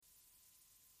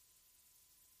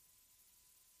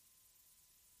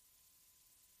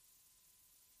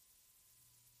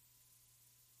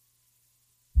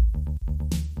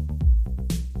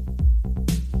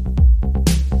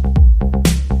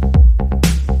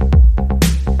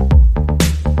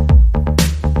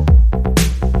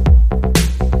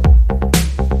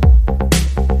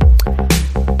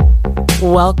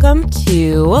Welcome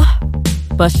to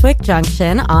Bushwick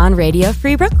Junction on Radio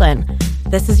Free Brooklyn.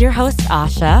 This is your host,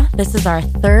 Asha. This is our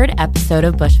third episode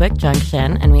of Bushwick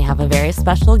Junction, and we have a very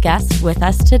special guest with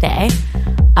us today.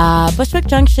 Bushwick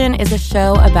Junction is a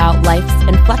show about life's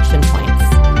inflection points.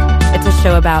 It's a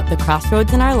show about the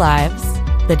crossroads in our lives,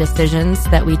 the decisions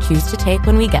that we choose to take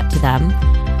when we get to them.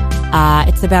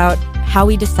 It's about how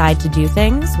we decide to do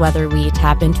things, whether we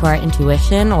tap into our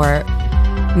intuition or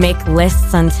make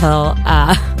lists until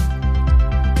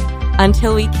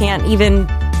we can't even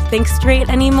think straight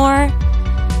anymore.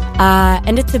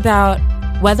 And it's about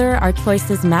whether our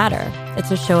choices matter.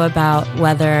 It's a show about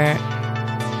whether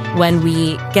when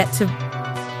we get to...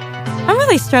 I'm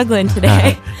really struggling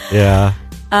today. Yeah.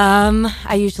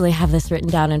 I usually have this written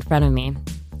down in front of me.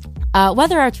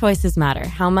 Whether our choices matter,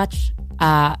 how much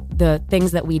the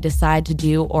things that we decide to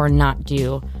do or not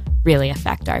do really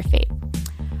affect our fate.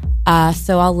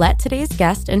 So I'll let today's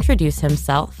guest introduce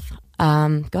himself.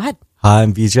 Go ahead. Hi,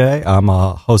 I'm VJ. I'm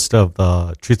a host of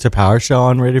the Truth to Power show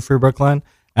on Radio Free Brooklyn,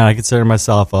 and I consider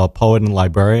myself a poet and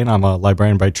librarian. I'm a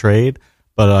librarian by trade,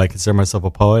 but I consider myself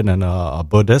a poet and a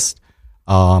Buddhist.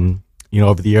 Over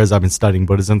the years, I've been studying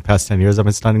Buddhism. The past 10 years, I've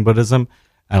been studying Buddhism,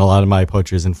 and a lot of my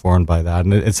poetry is informed by that,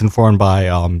 and it's informed by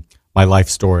my life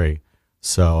story.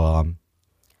 So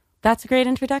that's a great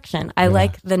introduction. I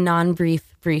like the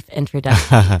brief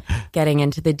introduction, getting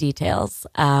into the details.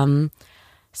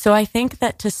 So I think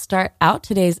that to start out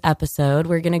today's episode,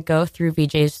 we're going to go through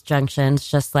VJ's junctions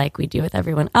just like we do with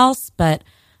everyone else, but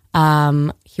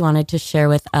he wanted to share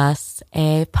with us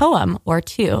a poem or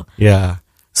two. Yeah.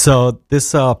 So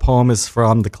this poem is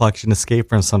from the collection Escape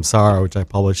from Samsara, which I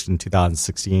published in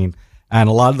 2016. And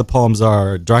a lot of the poems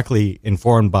are directly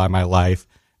informed by my life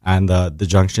and the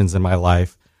junctions in my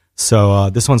life. So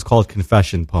this one's called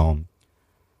Confession Poem.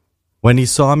 When he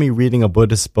saw me reading a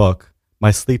Buddhist book,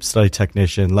 my sleep study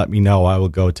technician let me know I will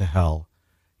go to hell.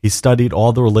 He studied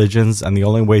all the religions, and the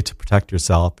only way to protect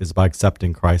yourself is by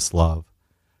accepting Christ's love.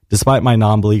 Despite my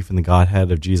non-belief in the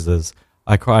Godhead of Jesus,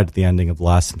 I cried at the ending of the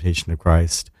Last Temptation of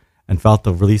Christ and felt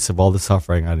the release of all the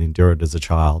suffering I'd endured as a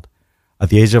child. At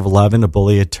the age of 11, a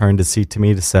bully had turned his seat to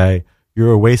me to say,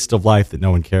 "You're a waste of life that no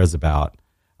one cares about."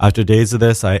 After days of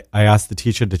this, I asked the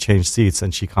teacher to change seats,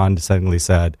 and she condescendingly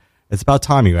said, "It's about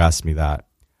time you asked me that."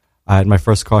 I had my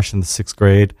first crush in the 6th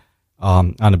grade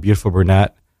on a beautiful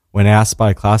brunette. When asked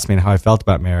by a classmate how I felt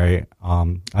about Mary,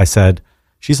 I said,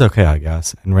 "She's okay, I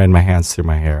guess," and ran my hands through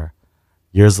my hair.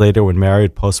 Years later, when Mary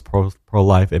would post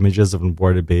pro-life images of an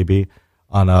aborted baby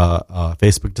on a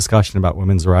Facebook discussion about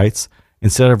women's rights,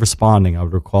 instead of responding, I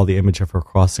would recall the image of her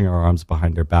crossing her arms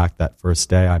behind her back that first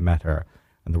day I met her,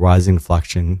 and the rising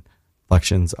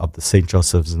inflections of the St.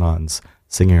 Joseph's nuns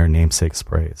singing her namesake's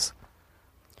praise.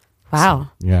 Wow.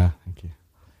 So, yeah, thank you.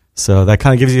 So that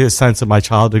kind of gives you a sense of my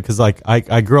childhood, because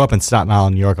I grew up in Staten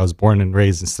Island, New York. I was born and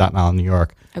raised in Staten Island, New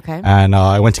York. Okay. And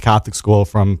I went to Catholic school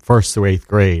from 1st through 8th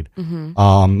grade.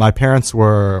 Mm-hmm. My parents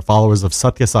were followers of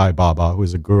Satya Sai Baba, who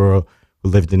was a guru who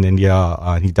lived in India,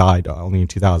 and he died only in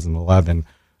 2011.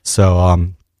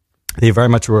 So they very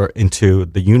much were into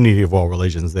the unity of all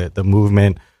religions. The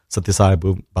movement, Satya Sai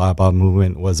Baba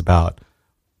movement, was about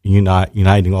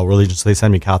uniting all religions. So they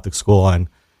sent me to Catholic school, and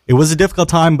it was a difficult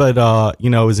time, but it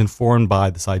was informed by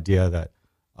this idea that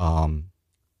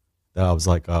that I was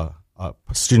like a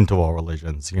student of all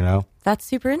religions. That's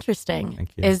super interesting.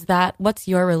 Thank you. What's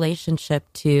your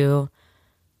relationship to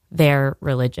their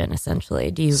religion,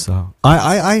 essentially? Do you? So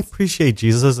I appreciate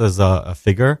Jesus as a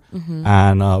figure, mm-hmm.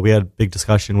 and we had a big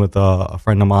discussion with a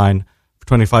friend of mine. For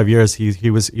 25 years, he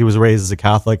was raised as a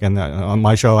Catholic, and on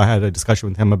my show, I had a discussion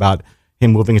with him about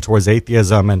him moving towards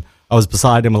atheism, and I was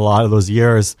beside him a lot of those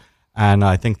years. And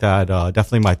I think that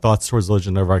definitely my thoughts towards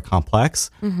religion are very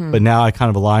complex. Mm-hmm. But now I kind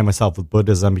of align myself with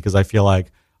Buddhism because I feel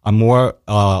like I'm more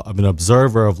of an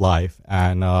observer of life.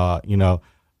 And,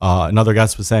 another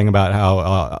guest was saying about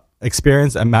how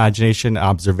experience, imagination,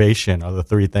 observation are the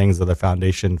three things that are the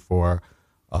foundation for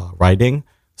writing.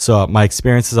 So my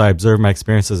experiences, I observe my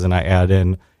experiences, and I add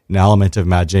in an element of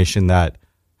imagination that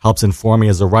helps inform me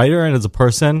as a writer and as a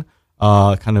person,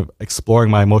 kind of exploring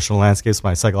my emotional landscapes,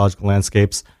 my psychological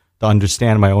landscapes, to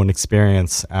understand my own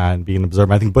experience and be an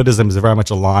observer. I think Buddhism is very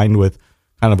much aligned with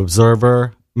kind of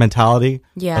observer mentality,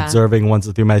 observing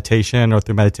ones through meditation or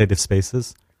through meditative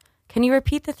spaces. Can you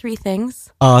repeat the three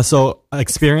things? So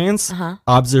experience,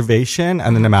 observation,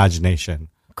 and then imagination.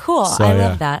 Cool. So, I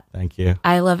love that. Thank you.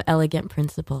 I love elegant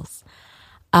principles.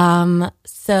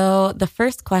 So the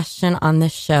first question on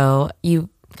this show, you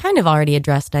kind of already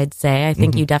addressed, I'd say. I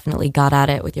think you definitely got at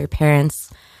it with your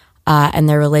parents and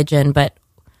their religion, but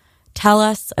tell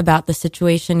us about the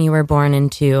situation you were born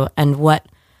into and what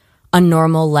a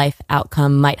normal life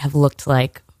outcome might have looked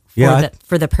like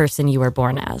for the person you were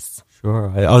born as.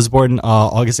 Sure. I was born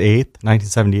August 8th,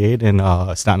 1978 in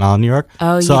Staten Island, New York.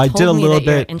 Oh, so you I told did a me little that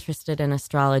bit. You're interested in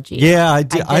astrology. Yeah, I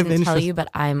did. I didn't tell you, but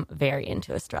I'm very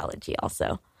into astrology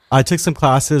also. I took some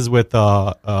classes with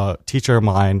a teacher of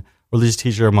mine, religious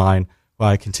teacher of mine, who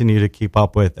I continue to keep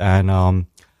up with. And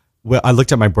I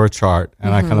looked at my birth chart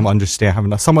and I kind of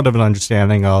having somewhat of an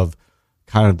understanding of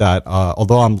kind of that,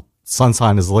 although sun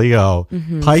sign is Leo,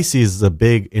 Pisces is a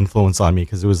big influence on me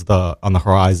because it was on the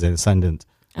horizon, ascendant.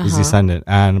 Is the ascendant,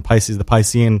 and Pisces, the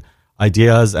Piscean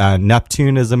ideas, and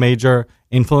Neptune is a major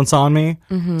influence on me.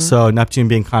 So Neptune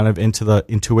being kind of into the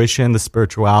intuition, the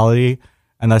spirituality,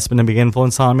 and that's been a big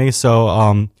influence on me.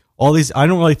 So all these, I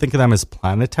don't really think of them as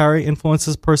planetary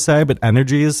influences per se, but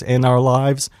energies in our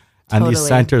lives, and these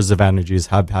centers of energies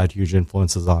have had huge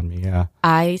influences on me. Yeah,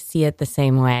 I see it the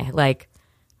same way. Like,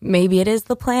 maybe it is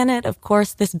the planet. Of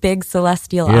course, this big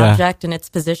celestial object and its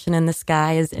position in the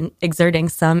sky is exerting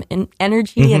some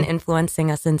energy and influencing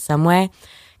us in some way.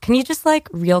 Can you just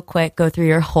real quick go through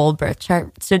your whole birth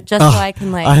chart so I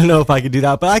can I don't know if I could do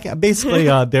that, but I can, basically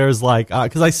there's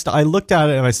because I looked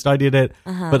at it and I studied it,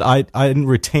 but I didn't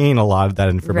retain a lot of that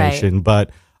information. Right.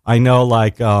 But I know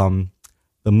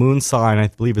the moon sign I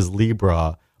believe is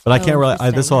Libra, but I can't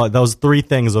really. Those three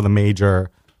things are the major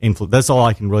influence. That's all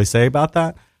I can really say about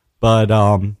that. But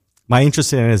my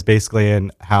interest in it is basically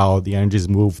in how the energies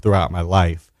move throughout my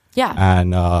life. Yeah.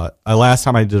 And last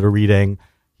time I did a reading,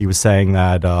 he was saying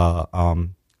that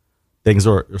things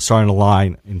were starting to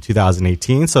align in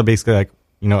 2018. So basically,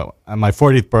 on my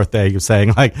 40th birthday, he was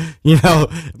saying,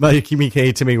 my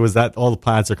communique to me was that all the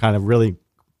planets are kind of really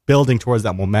building towards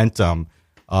that momentum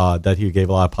that he gave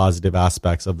a lot of positive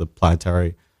aspects of the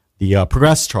planetary, the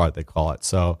progress chart, they call it.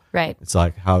 So it's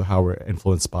like how we're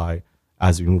influenced by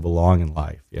as we move along in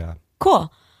life. Yeah.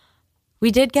 Cool.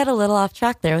 We did get a little off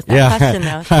track there with that question,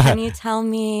 though. Can you tell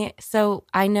me, so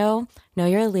I know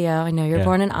you're a Leo. I know you're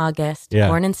born in August,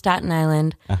 born in Staten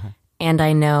Island, and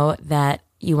I know that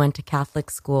you went to Catholic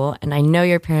school, and I know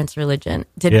your parents' religion.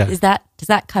 Does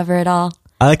that cover it all?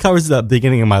 That covers the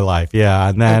beginning of my life, yeah.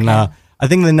 And then I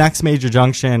think the next major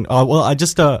junction, I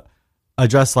just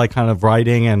addressed kind of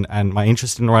writing and my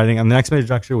interest in writing, and the next major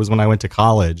junction was when I went to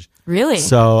college. Really?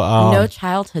 So no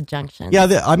childhood junction.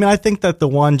 Yeah, I think that the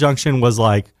one junction was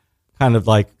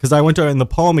because I went to in the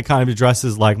poem, it kind of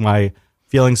addresses my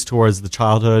feelings towards the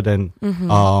childhood, and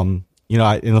in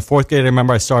the fourth grade, I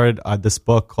remember I started this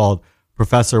book called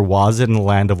Professor Wozit in the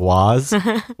Land of Woz,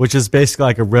 which is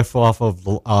basically a riff off of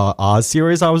the Oz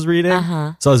series I was reading.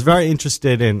 So I was very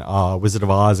interested in Wizard of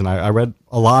Oz, and I read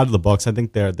a lot of the books. I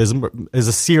think there's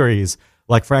a series,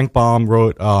 Frank Baum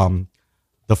wrote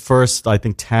the first, I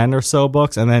think, 10 or so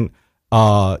books, and then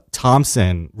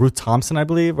Ruth Thompson, I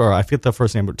believe, or I forget the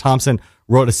first name, but Thompson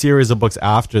wrote a series of books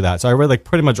after that. So I read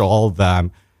pretty much all of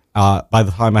them by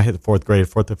the time I hit the fourth or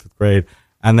fifth grade.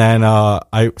 And then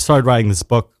I started writing this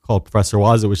book called Professor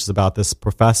Wozit, which is about this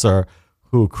professor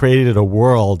who created a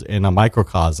world in a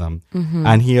microcosm.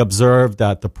 And he observed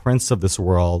that the prince of this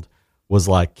world was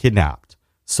kidnapped.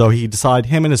 So he decided,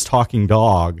 him and his talking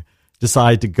dog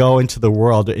decided to go into the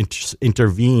world to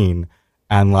intervene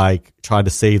and try to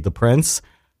save the prince.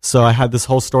 So I had this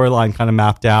whole storyline kind of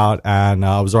mapped out, and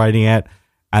I was writing it.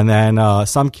 And then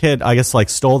some kid, I guess,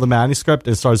 stole the manuscript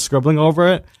and started scribbling over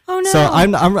it. Oh no! So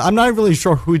I'm not really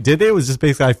sure who did it. It was just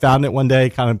basically I found it one day,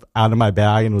 kind of out of my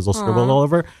bag, and it was all scribbled all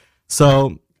over.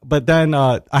 So, but then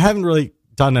I haven't really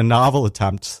done a novel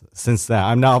attempt since then.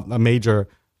 I'm now a major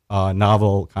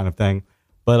novel kind of thing,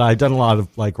 but I've done a lot of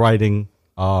writing,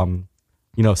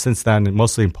 since then, and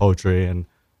mostly in poetry and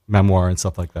memoir and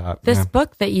stuff like that. This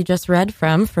book that you just read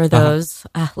from, for those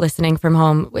listening from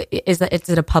home, is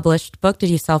it a published book? Did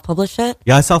you self-publish it?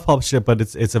 Yeah, I self-published it, but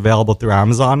it's available through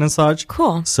Amazon and such.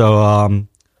 Cool. So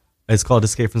it's called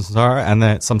Escape from Samsara, and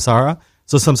then Samsara.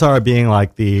 So Samsara being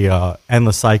the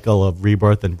endless cycle of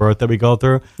rebirth and birth that we go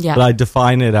through. Yeah. But I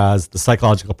define it as the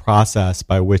psychological process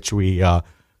by which we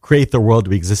create the world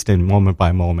we exist in moment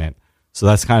by moment. So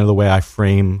that's kind of the way I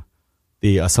frame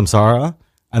the Samsara.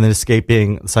 And then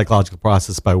escaping the psychological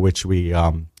process by which we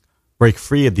break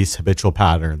free of these habitual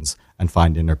patterns and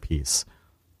find inner peace.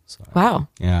 So, wow.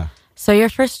 Yeah. So your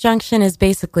first junction is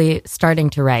basically starting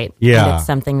to write. Yeah. And it's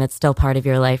something that's still part of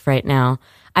your life right now.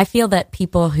 I feel that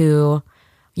people who,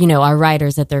 are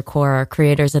writers at their core, or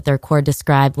creators at their core,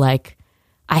 describe I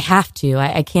have to.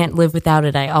 I can't live without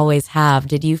it. I always have.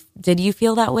 Did you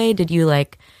feel that way? Did you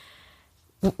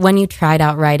When you tried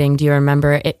out writing, do you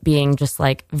remember it being just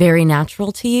like very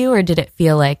natural to you, or did it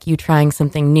feel like you trying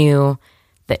something new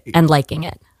and liking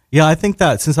it? Yeah, I think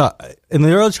that since in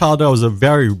the early childhood, I was a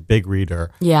very big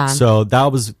reader. Yeah. So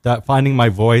that finding my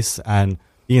voice and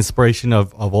the inspiration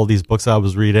of all these books I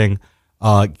was reading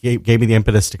gave me the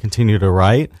impetus to continue to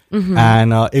write. Mm-hmm.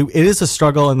 And it is a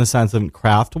struggle in the sense of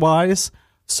craft wise.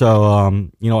 So,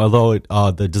 although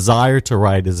the desire to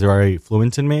write is very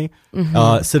fluent in me,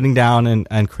 sitting down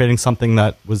and creating something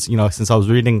that was, since I was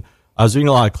reading a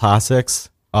lot of classics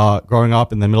growing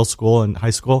up in the middle school and high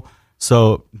school.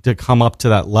 So to come up to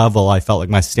that level, I felt like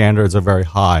my standards are very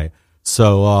high.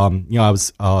 So, I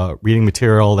was reading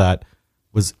material that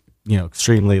was,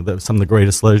 extremely some of the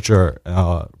greatest literature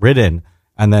written.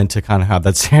 And then to kind of have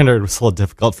that standard was a little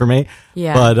difficult for me.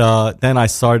 Yeah. But then I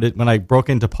started, when I broke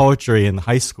into poetry in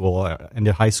high school, when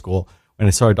I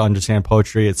started to understand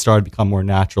poetry, it started to become more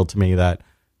natural to me that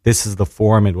this is the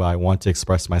form in what I want to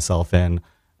express myself in.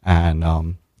 And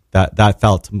that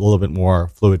felt a little bit more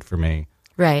fluid for me.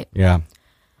 Right. Yeah.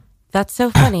 That's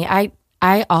so funny.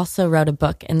 I also wrote a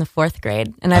book in the 4th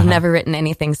grade, and I've never written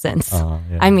anything since. Yeah.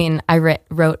 I mean, I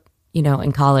wrote,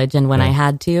 in college and when I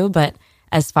had to, but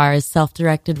as far as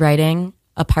self-directed writing,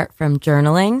 apart from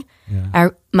journaling,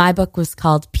 my book was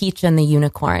called Peach and the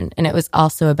Unicorn, and it was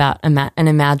also about an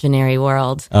imaginary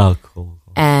world. Oh, cool.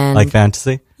 And like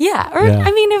fantasy? Yeah.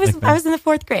 I mean, I was in the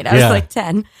 4th grade. I was like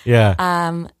 10. Yeah.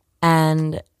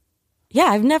 And yeah,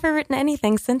 I've never written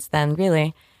anything since then,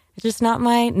 really. It's just not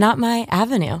my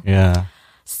avenue. Yeah.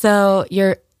 So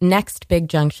your next big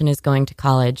junction is going to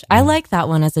college. I like that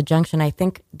one as a junction. I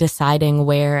think deciding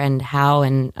where and how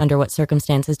and under what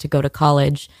circumstances to go to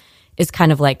college is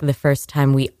kind of like the first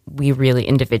time we really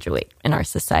individuate in our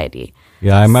society.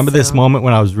 Yeah, I remember this moment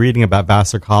when I was reading about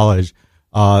Vassar College.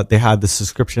 They had this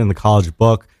description in the college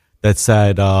book that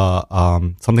said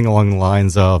something along the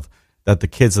lines of that the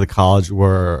kids of the college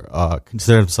were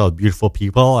considered themselves beautiful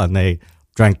people, and they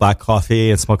drank black coffee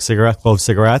and smoked clove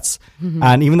cigarettes. Mm-hmm.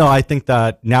 And even though I think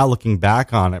that now looking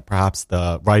back on it, perhaps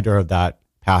the writer of that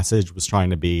passage was trying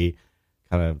to be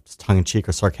kind of tongue-in-cheek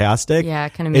or sarcastic. Yeah,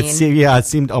 kind of mean. It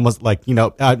seemed almost like,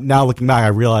 now looking back, I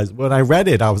realized when I read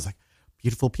it, I was like,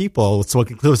 beautiful people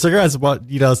smoking clove cigarettes,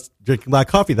 drinking black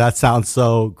coffee. That sounds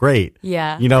so great.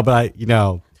 Yeah.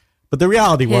 But the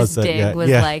reality was that dig was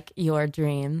like your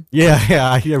dream.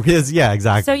 Yeah,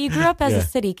 exactly. So you grew up as a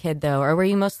city kid, though, or were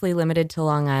you mostly limited to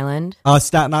Long Island?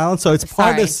 Staten Island. So it's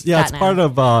part of this. Yeah, it's part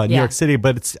of New York City,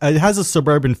 but it has a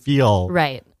suburban feel,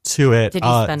 right, to it. Did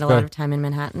you spend a lot of time in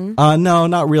Manhattan? No,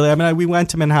 not really. I mean, we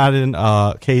went to Manhattan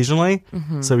occasionally.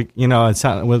 Mm-hmm.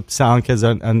 So with Sound Kids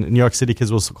and New York City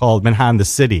Kids was called Manhattan the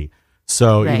City.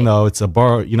 So even though it's a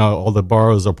borough, all the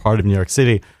boroughs are part of New York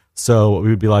City. So we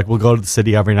would be like, we'll go to the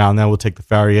city every now and then. We'll take the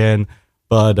ferry in.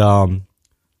 But,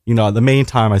 the main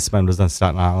time I spent was on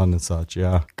Staten Island and such,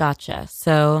 yeah. Gotcha.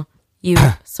 So you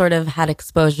sort of had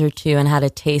exposure to and had a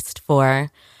taste for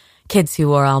kids who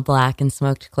wore all black and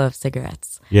smoked clove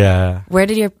cigarettes. Yeah. Where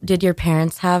did your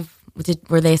parents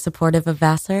were they supportive of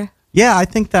Vassar? Yeah, I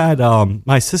think that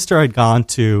my sister had gone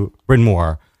to Bryn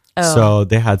Mawr. Oh. So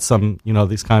they had some,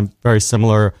 these kind of very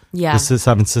similar, the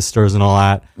Seven Sisters and all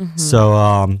that. Mm-hmm.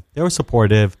 So they were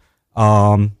supportive.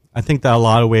 I think that a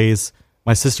lot of ways,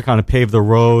 my sister kind of paved the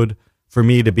road for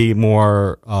me to be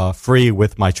more free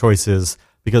with my choices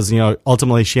because,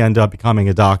 ultimately she ended up becoming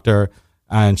a doctor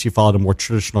and she followed a more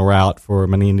traditional route for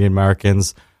many Indian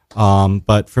Americans.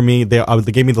 But for me, they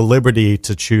gave me the liberty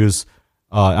to choose.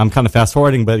 I'm kind of fast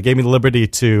forwarding, but it gave me the liberty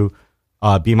to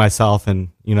be myself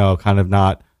and, kind of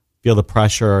not feel the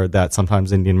pressure that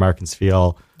sometimes Indian Americans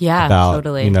feel about,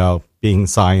 totally. Being in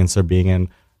science or being in,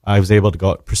 I was able to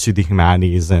go pursue the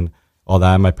humanities and all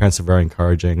that. And my parents are very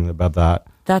encouraging about that.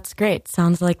 That's great.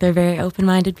 Sounds like they're very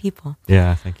open-minded people.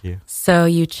 Yeah, thank you. So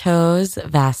you chose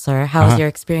Vassar. How was your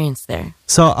experience there?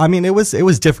 So, I mean, it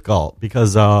was difficult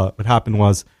because what happened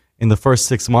was in the first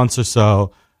 6 months or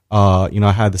so,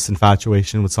 I had this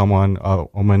infatuation with a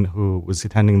woman who was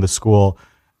attending the school,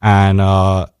 and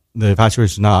the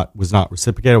infatuation was not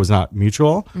reciprocated, was not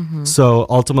mutual. Mm-hmm. So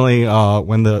ultimately,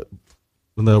 when the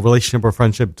relationship or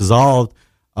friendship dissolved,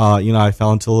 I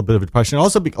fell into a little bit of a depression.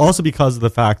 Also because of the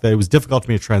fact that it was difficult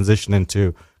for me to transition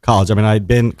into college. I mean, I'd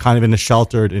been kind of in a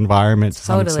sheltered environment to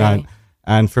some extent.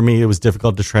 And for me, it was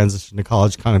difficult to transition to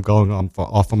college, kind of going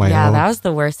off on my own. Yeah, that was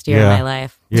the worst year of my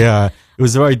life. Yeah, it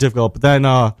was very difficult. But then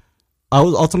I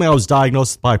was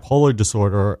diagnosed with bipolar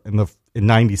disorder in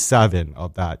 97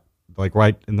 of that, like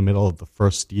right in the middle of the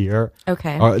first year.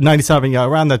 Okay. Or 97, yeah,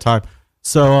 around that time.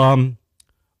 So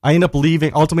I ended up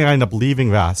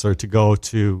leaving Vassar to go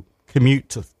to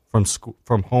commute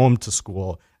from home to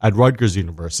school at Rutgers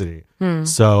University.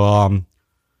 So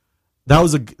that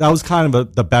was kind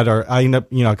of the better. I ended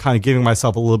up kind of giving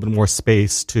myself a little bit more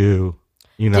space to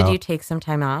Did you take some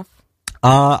time off?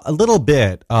 A little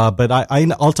bit, but I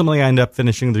ultimately ended up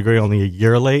finishing the degree only a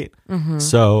year late.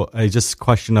 So it's just a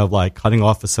question of like cutting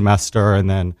off a semester and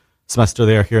then semester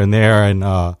there, here and there. And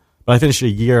but I finished a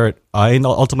year.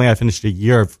 Ultimately, I finished a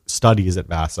year of studies at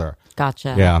Vassar.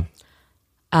 Gotcha. Yeah.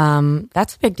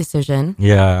 That's a big decision.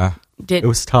 Yeah. It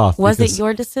was tough. Was it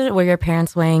your decision? Were your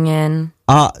parents weighing in?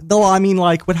 No, I mean,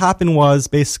 like what happened was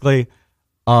basically,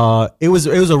 it was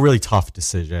a really tough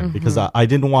decision because I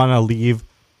didn't want to leave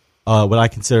what I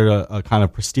considered a kind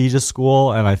of prestigious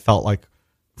school, and I felt like,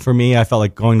 for me,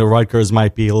 going to Rutgers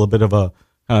might be a little bit of a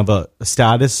kind of a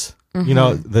status.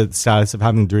 The status of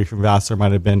having a degree from Vassar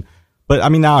might have been, but I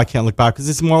mean now I can't look back because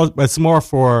it's more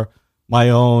for my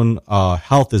own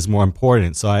health is more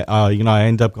important. So I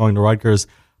ended up going to Rutgers,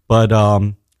 but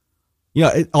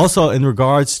it also in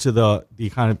regards to the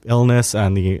kind of illness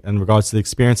and in regards to the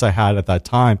experience I had at that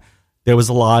time, there was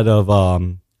a lot of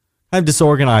kind of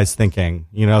disorganized thinking,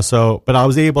 So, but I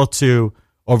was able to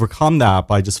overcome that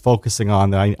by just focusing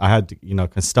on that. I had to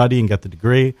kind of study and get the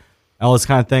degree, and all this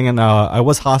kind of thing. And I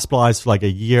was hospitalized for like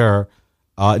a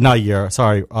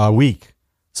week.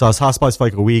 So I was hospitalized for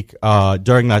like a week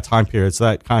during that time period. So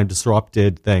that kind of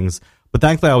disrupted things. But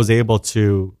thankfully,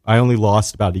 I only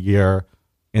lost about a year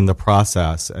in the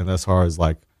process. And as far as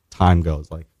like time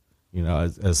goes, like,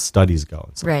 as studies go.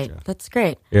 And such, right. Yeah. That's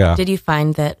great. Yeah. Did you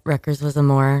find that Rutgers was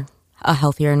a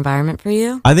healthier environment for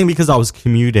you? I think because I was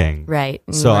commuting. Right.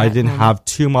 So I didn't have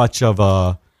too much of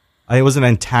I wasn't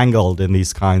entangled in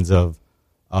these kinds of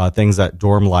things that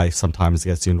dorm life sometimes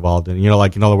gets you involved in.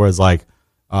 Like in other words, like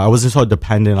I wasn't so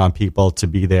dependent on people to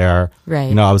be there.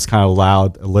 Right. I was kind of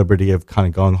allowed a liberty of kind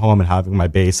of going home and having my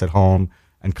base at home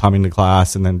and coming to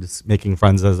class and then just making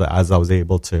friends as I was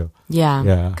able to. Yeah.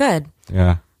 Yeah. Good.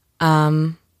 Yeah.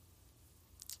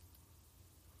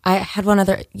 I had one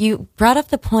other. You brought up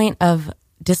the point of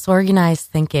disorganized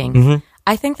thinking. Mm-hmm.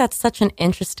 I think that's such an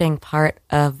interesting part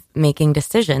of making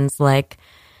decisions. Like,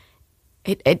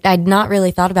 I'd not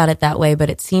really thought about it that way, but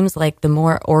it seems like the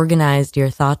more organized your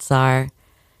thoughts are,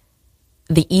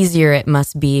 the easier it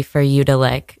must be for you to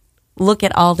like look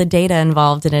at all the data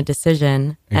involved in a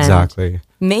decision Exactly. and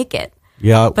make it.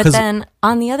 Yeah. But then,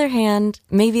 on the other hand,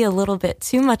 maybe a little bit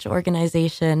too much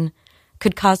organization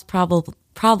could cause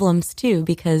problems too,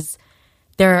 because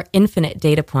there are infinite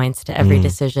data points to every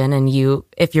decision, and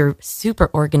if you're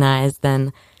super organized,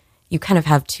 then you kind of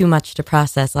have too much to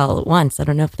process all at once. I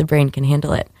don't know if the brain can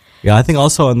handle it. Yeah, I think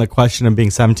also in the question of being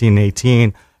 17 and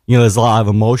 18, there's a lot of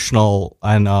emotional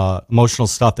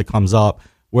stuff that comes up.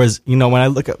 Whereas,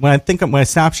 when I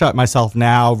snapshot myself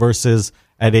now versus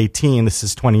at 18, this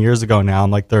is 20 years ago now,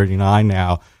 I'm like 39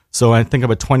 now. So when I think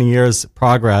about 20 years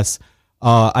progress,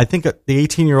 I think the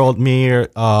 18-year-old me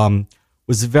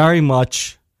was very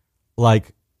much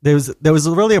like there was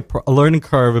really a learning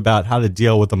curve about how to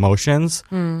deal with emotions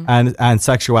and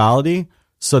sexuality.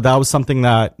 So that was something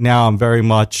that now I'm very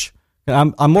much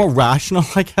I'm more rational,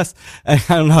 I guess. I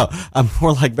don't know. I'm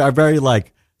more like very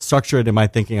like structured in my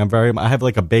thinking. I have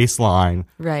like a baseline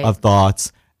of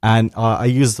thoughts, and I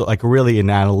use like really an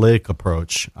analytic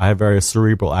approach. I have very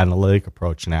cerebral analytic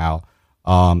approach now.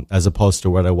 As opposed to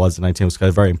what I was in 19, it was kind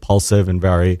of very impulsive and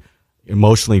very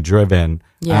emotionally driven,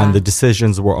 and the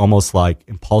decisions were almost like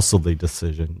impulsively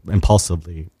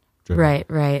driven.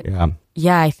 Right.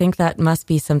 Yeah, I think that must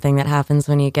be something that happens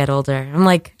when you get older.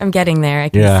 I'm getting there. I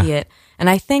can see it, and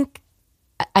I think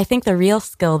the real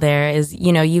skill there is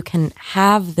you can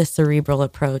have the cerebral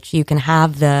approach, you can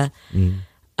have the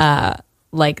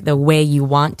like the way you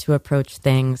want to approach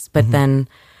things, but then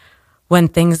when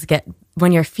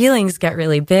your feelings get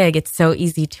really big, it's so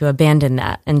easy to abandon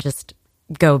that and just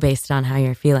go based on how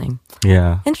you're feeling.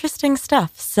 Yeah. Interesting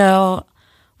stuff. So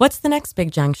what's the next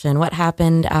big junction? What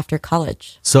happened after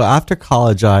college? So after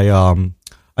college, I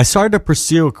started to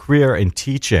pursue a career in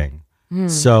teaching.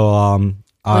 So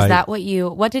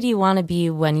what did you want to be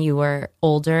when you were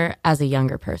older as a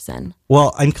younger person?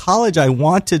 Well, in college, I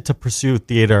wanted to pursue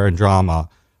theater and drama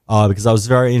because I was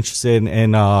very interested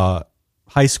in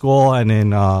high school and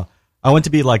in I want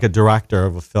to be like a director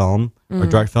of a film, or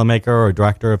direct filmmaker, or a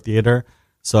director of theater.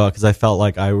 So, because I felt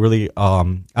like I really,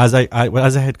 as I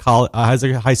had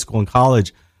high school and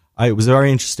college, I was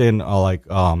very interested in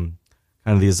kind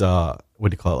of these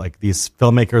like these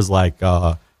filmmakers like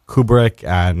Kubrick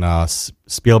and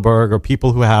Spielberg, or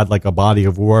people who had like a body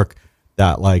of work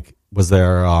that like was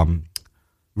their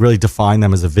really defined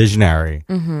them as a visionary,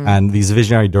 and these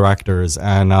visionary directors,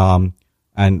 and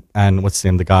and what's his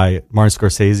name, the guy Martin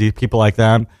Scorsese, people like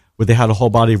them, where they had a whole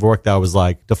body of work that was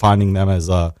like defining them as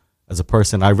a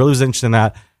person. I really was interested in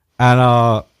that, and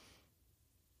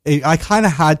I kind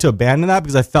of had to abandon that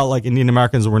because I felt like Indian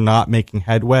Americans were not making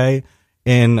headway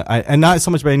and not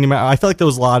so much by Indian. I felt like there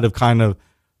was a lot of kind of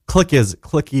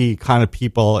clicky kind of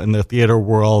people in the theater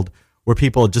world where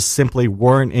people just simply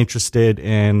weren't interested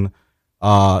in.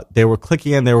 They were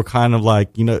clicky and they were kind of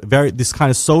like, these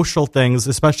kind of social things,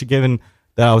 especially given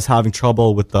that I was having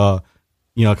trouble with the,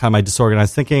 kind of my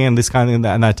disorganized thinking and this kind of in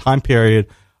that time period.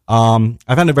 I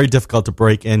found it very difficult to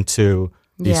break into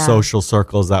these social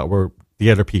circles that were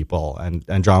theater people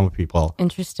and drama people.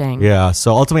 Interesting. Yeah.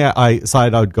 So ultimately I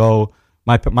decided I would go.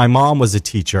 My mom was a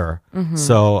teacher. Mm-hmm.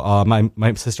 So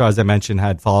my sister, as I mentioned,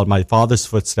 had followed my father's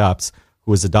footsteps,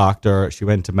 who was a doctor. She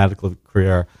went into medical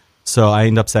career. So I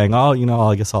ended up saying,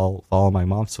 I guess I'll follow my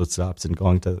mom's footsteps and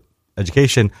going to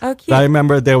education. Oh, cute. But I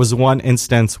remember there was one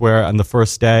instance where on the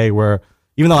first day where,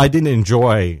 even though I didn't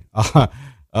enjoy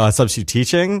substitute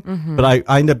teaching, mm-hmm. but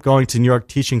I ended up going to New York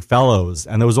Teaching Fellows.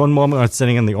 And there was one moment when I was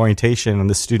sitting in the orientation and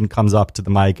the student comes up to the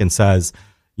mic and says,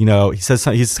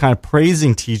 he's kind of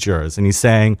praising teachers and he's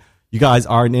saying, you guys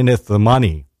aren't in it for the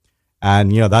money.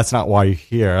 And, that's not why you're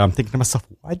here. I'm thinking to myself,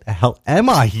 why the hell am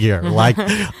I here? Like,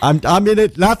 I'm in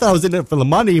it. Not that I was in it for the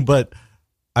money, but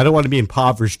I don't want to be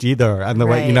impoverished either. And the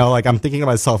way, I'm thinking to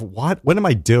myself, what am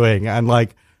I doing? And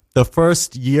like the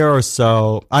first year or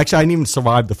so, actually, I didn't even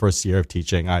survive the first year of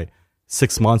teaching.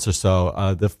 6 months or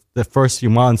so, the first few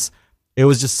months, it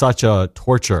was just such a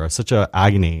torture, such a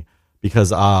agony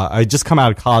because I just come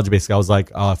out of college. Basically, I was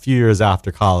like a few years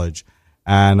after college,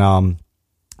 and I'm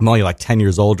only like 10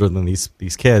 years older than these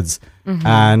kids. Mm-hmm.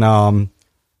 And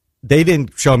they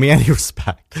didn't show me any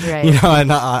respect, right.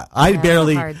 And I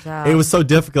barely, it was so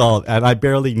difficult and I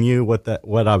barely knew what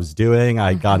I was doing.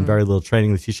 I got very little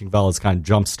training. The Teaching Fellows kind of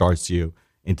jump starts you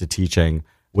into teaching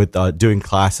with doing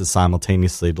classes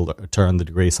simultaneously to earn the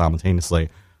degree simultaneously.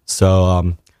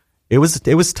 So it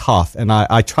was tough and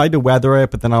I tried to weather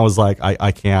it, but then I was like,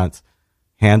 I can't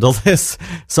handle this.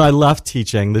 So I left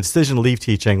teaching. The decision to leave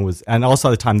teaching was, and also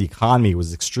at the time the economy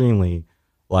was extremely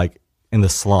like in the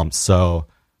slumps. So,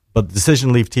 but the decision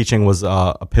to leave teaching was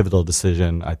a pivotal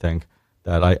decision. I think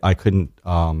that I couldn't,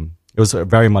 it was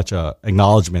very much a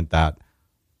acknowledgement that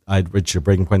I'd reached a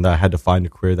breaking point that I had to find a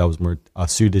career that was more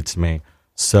suited to me.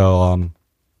 So,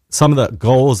 some of the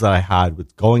goals that I had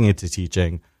with going into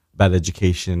teaching about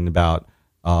education, about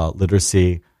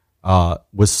literacy,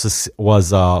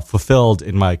 was fulfilled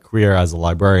in my career as a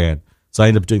librarian. So I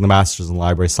ended up doing the master's in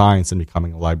library science and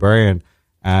becoming a librarian.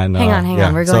 And hang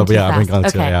on, we're going too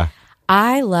fast. Okay.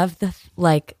 I love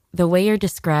the way you're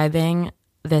describing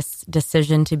this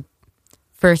decision to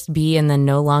first be and then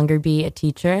no longer be a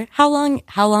teacher. How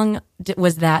long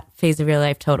was that phase of your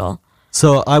life total?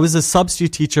 So I was a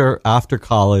substitute teacher after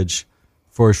college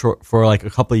for a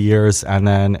couple of years, and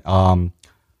then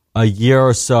a year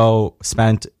or so I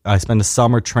spent a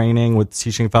summer training with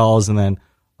Teaching Fellows, and then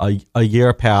a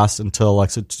year passed until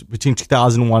between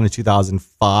 2001 and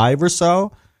 2005 or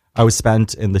so, I was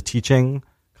spent in the teaching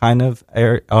kind of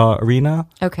arena.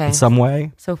 Okay. In some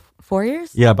way. So 4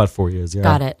 years? Yeah, about 4 years. Yeah.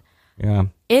 Got it. Yeah.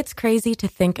 It's crazy to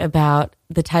think about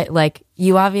the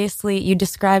you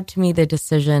described to me the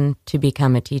decision to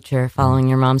become a teacher, following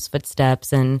your mom's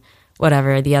footsteps and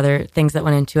whatever, the other things that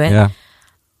went into it. Yeah.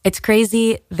 It's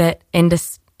crazy that in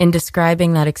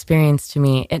describing that experience to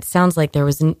me, it sounds like there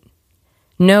was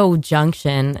no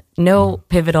junction, no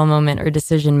pivotal moment or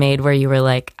decision made where you were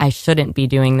like, I shouldn't be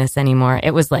doing this anymore.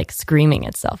 It was like screaming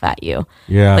itself at you.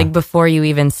 Yeah. Like before you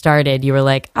even started, you were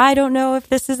like, I don't know if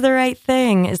this is the right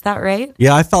thing. Is that right?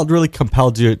 Yeah, I felt really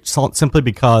compelled to do it simply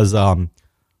because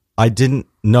I didn't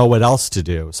know what else to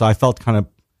do. So I felt kind of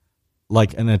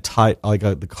like in a tight,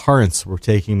 the currents were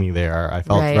taking me there. I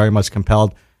felt very much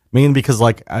compelled. Mainly because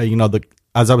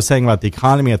as I was saying about the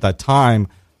economy at that time,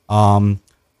 I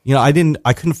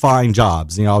couldn't find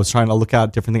jobs. I was trying to look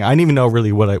at different things. I didn't even know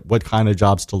really what kind of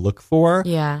jobs to look for.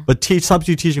 Yeah. But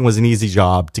substitute teaching was an easy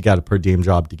job to get, a per diem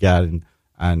job to get.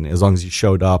 And as long as you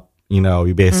showed up,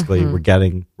 you basically were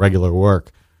getting regular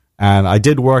work. And I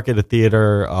did work at a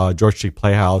theater, George Street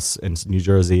Playhouse in New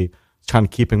Jersey, trying to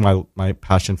keeping my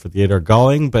passion for theater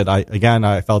going. But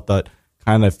I felt that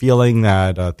kind of feeling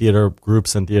that theater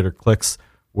groups and theater cliques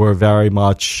were very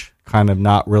much kind of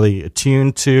not really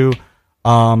attuned to.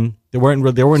 There weren't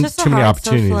too many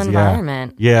opportunities. Social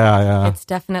environment. Yeah. It's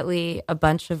definitely a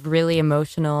bunch of really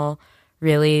emotional,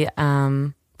 really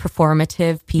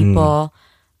performative people.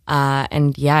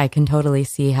 And yeah, I can totally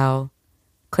see how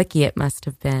cliquey it must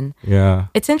have been. Yeah.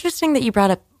 It's interesting that you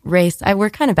brought up race. We're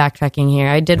kind of backtracking here.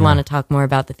 I did want to talk more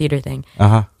about the theater thing.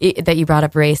 That you brought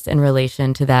up race in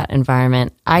relation to that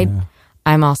environment.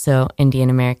 I'm also Indian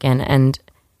American, and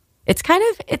it's kind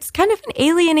of an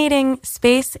alienating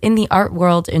space in the art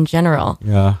world in general.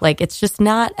 Yeah. Like, it's just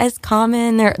not as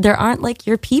common. There aren't like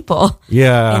your people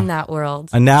in that world.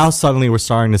 And now suddenly we're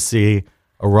starting to see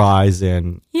a rise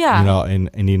in in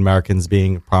Indian Americans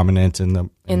being prominent in the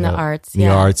arts. In the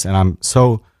arts. And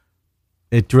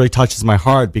it really touches my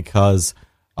heart because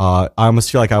I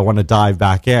almost feel like I want to dive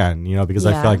back in, because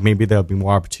I feel like maybe there'll be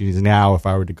more opportunities now if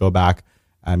I were to go back.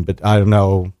 But I don't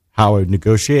know how I would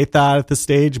negotiate that at this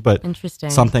stage, but interesting.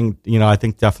 Something, I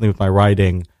think definitely with my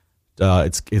writing,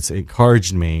 it's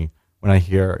encouraged me when I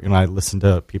hear, I listen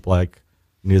to people like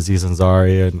Aziz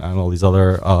Ansari and all these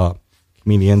other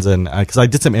comedians, and because I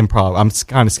did some improv. I'm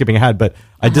kind of skipping ahead, but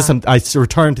I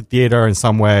returned to theater in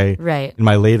some way in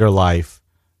my later life,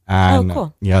 and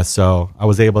cool. So I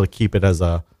was able to keep it as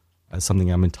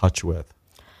something I'm in touch with.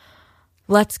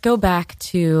 Let's go back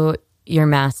to your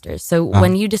master's. So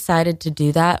when you decided to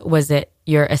do that, was it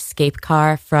your escape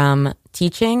car from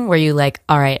teaching? Were you like,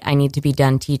 all right, I need to be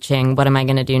done teaching. What am I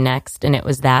going to do next? And it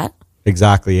was that?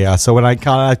 Exactly, yeah. So when I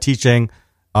got out of teaching,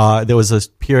 there was a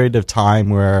period of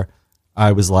time where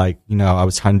I was like, I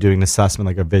was trying to do an assessment,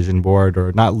 like a vision board,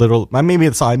 or not little. Maybe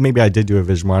I did do a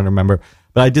vision board. I don't remember,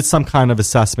 but I did some kind of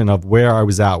assessment of where I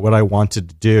was at, what I wanted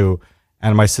to do.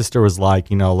 And my sister was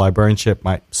like, librarianship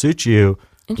might suit you,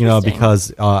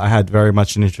 because I had very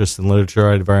much an interest in literature.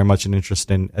 I had very much an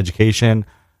interest in education,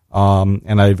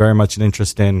 and I had very much an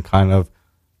interest in kind of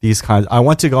these kinds. I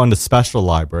want to go into special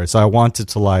library, so I wanted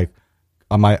to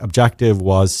my objective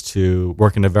was to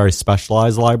work in a very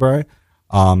specialized library.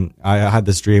 I had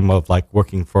this dream of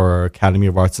working for Academy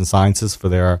of Arts and Sciences for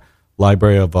their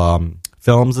library of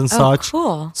films and such.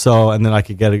 Cool. So, and then I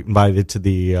could get invited to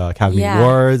the Academy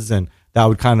Awards, and that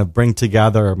would kind of bring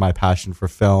together my passion for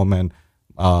film and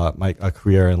a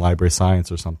career in library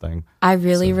science or something. I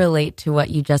really relate to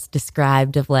what you just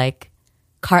described of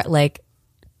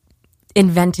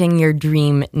inventing your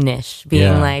dream niche,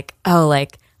 being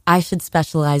I should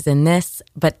specialize in this,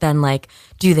 but then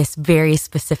do this very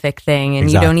specific thing,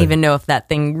 and you don't even know if that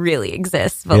thing really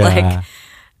exists. But I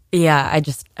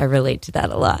relate to that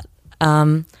a lot.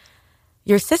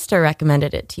 Your sister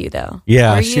recommended it to you, though.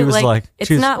 Yeah, she was like,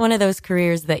 it's not one of those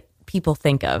careers that people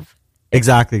think of.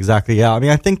 Exactly. Yeah, I mean,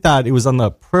 I think that it was on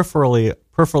the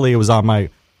peripherally. It was on my,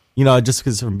 just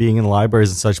because from being in libraries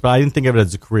and such. But I didn't think of it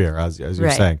as a career, as you were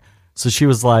saying. So she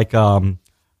was like,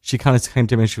 she kind of came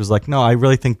to me and she was like, no, I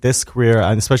really think this career,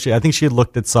 and especially, I think she had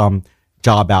looked at some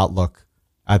Job Outlook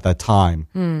at that time.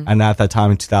 And at that time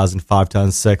in 2005,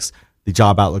 2006, the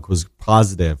Job Outlook was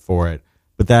positive for it.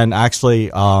 But then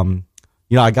actually, I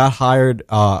got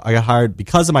hired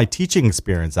because of my teaching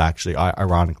experience, actually,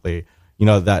 ironically,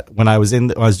 that when I was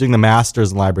doing the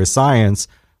master's in library science,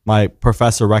 my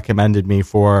professor recommended me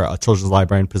for a children's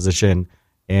librarian position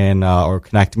or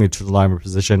connected me to a children's librarian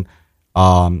position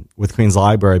with Queens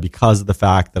Library because of the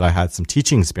fact that I had some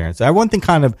teaching experience. One thing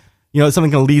kind of,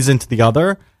 something kind of leads into the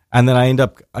other. And then I end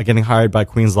up getting hired by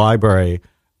Queens Library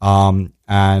and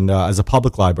as a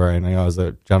public librarian, as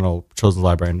a general children's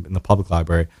librarian in the public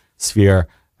library sphere.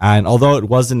 And although it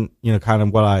wasn't, kind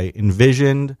of what I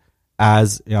envisioned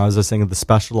as, as I was saying, the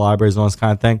special libraries and all this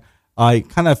kind of thing, I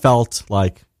kind of felt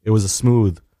like it was a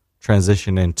smooth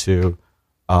transition into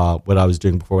what I was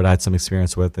doing before, what I had some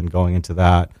experience with, and going into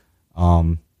that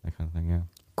kind of thing, yeah.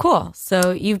 Cool.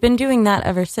 So you've been doing that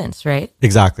ever since, right?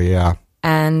 Exactly, yeah.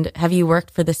 And have you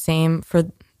worked for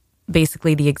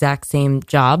basically the exact same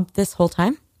job this whole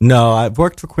time? No, I've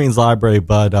worked for Queens Library,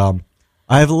 but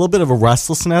I have a little bit of a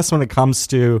restlessness when it comes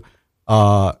to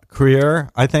career.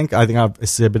 I think I've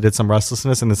exhibited some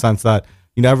restlessness in the sense that,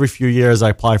 every few years I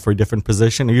apply for a different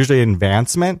position, usually an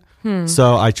advancement.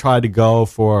 So I try to go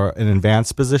for an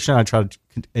advanced position. I try to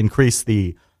increase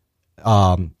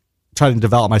try to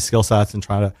develop my skill sets and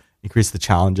try to increase the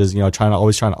challenges,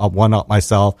 always trying to one-up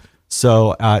myself.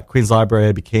 So at Queens Library,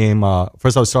 I became,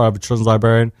 first I started off a children's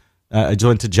librarian. I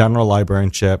joined to general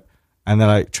librarianship, and then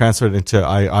I transferred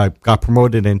I got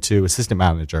promoted into assistant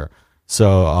manager.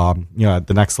 So, at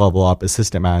the next level up,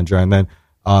 assistant manager, and then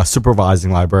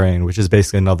supervising librarian, which is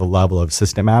basically another level of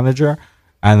assistant manager.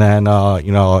 And then,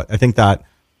 I think that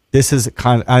this is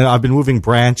I've been moving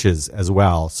branches as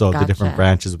well. So the different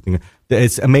branches,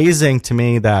 it's amazing to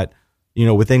me that,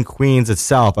 within Queens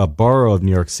itself, a borough of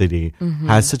New York City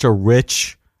has such a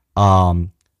rich,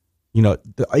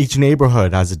 each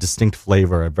neighborhood has a distinct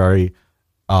flavor, a very,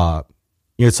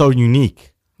 it's so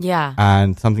unique. Yeah.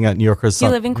 And something that New Yorkers... Do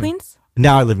you live in Queens?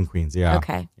 Now I live in Queens, yeah.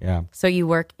 Okay. Yeah. So you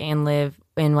work and live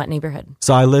in what neighborhood?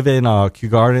 So I live in Kew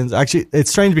Gardens. Actually,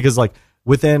 it's strange because like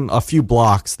within a few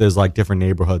blocks, there's like different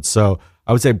neighborhoods. So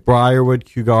I would say Briarwood,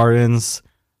 Kew Gardens,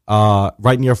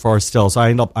 right near Forest Hills. So I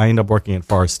end up working in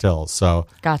Forest Hills. So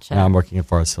Gotcha. I'm working in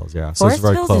Forest Hills. Yeah, so Forest it's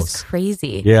very Hills close. is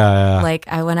crazy. Yeah. Like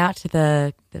I went out to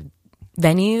the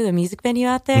venue, the music venue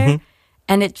out there,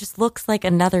 and it just looks like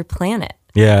another planet.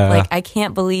 Yeah. Like I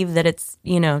can't believe that it's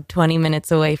 20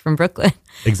 minutes away from Brooklyn.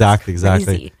 Exactly.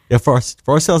 Crazy. Yeah, Forest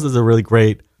Hills is a really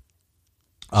great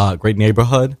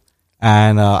neighborhood.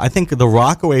 And I think the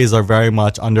Rockaways are very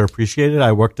much underappreciated.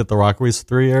 I worked at the Rockaways for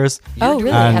 3 years. Oh, really?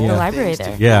 And, At the yeah. library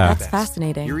there? Yeah. That's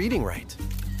fascinating. You're eating right.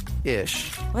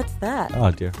 Ish. What's that?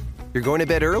 Oh, dear. You're going to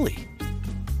bed early.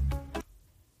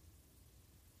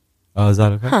 Oh, is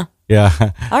that okay? Huh.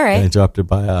 Yeah. All right. Interrupted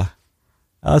by, oh,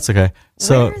 that's okay.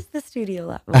 So, where's the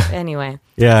studio? Well, anyway.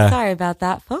 Yeah. Sorry about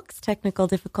that, folks. Technical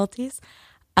difficulties.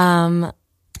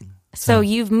 So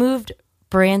you've moved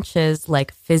branches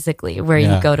like physically where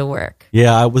you go to work.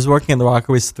 Yeah, I was working in the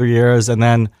Rockaways 3 years, and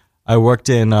then I worked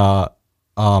in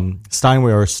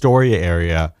Steinway or Astoria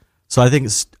area. So I think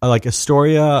it's like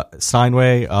Astoria,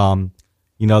 Steinway,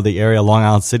 the area, Long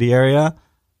Island City area,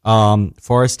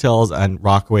 Forest Hills, and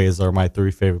Rockaways are my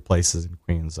three favorite places in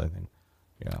Queens, I think.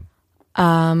 Yeah.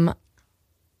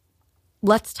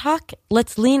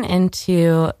 Let's lean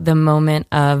into the moment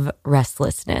of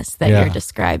restlessness that you're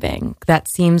describing. That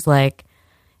seems like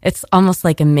it's almost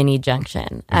like a mini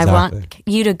junction. Exactly. I want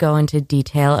you to go into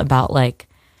detail about like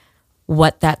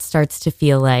what that starts to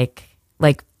feel like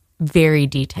very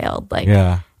detailed,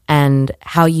 and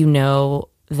how you know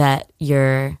that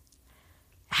you're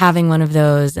having one of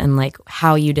those and like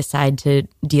how you decide to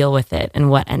deal with it and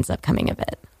what ends up coming of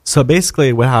it. So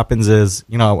basically what happens is,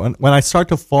 when I start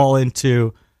to fall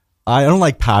into, I don't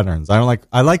like patterns.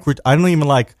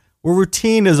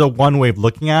 Routine is a one way of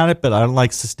looking at it, but I don't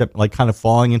like system, like kind of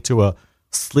falling into a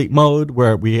sleep mode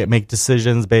where we make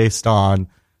decisions based on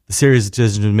the series of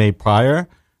decisions we made prior.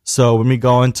 So when we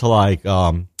go into like,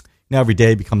 every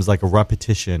day becomes like a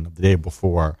repetition of the day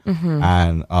before,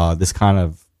 and this kind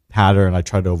of pattern I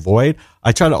try to avoid.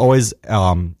 I try to always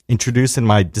introduce in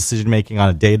my decision making on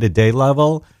a day-to-day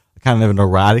level kind of an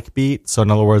erratic beat. So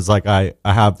in other words, like I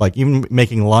have like even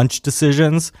making lunch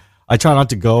decisions, I try not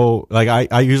to go, like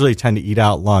I usually tend to eat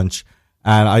out lunch,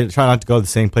 and I try not to go to the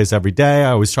same place every day.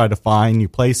 I always try to find new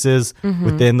places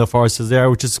within the Forest Hills area,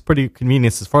 which is pretty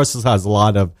convenient. The Forest Hills has a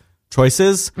lot of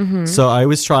choices. So I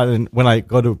always try to, when I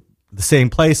go to the same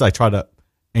place, I try to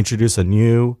introduce a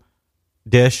new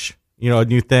dish, a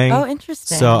new thing. Oh,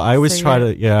 interesting. So I always try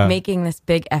to, making this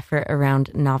big effort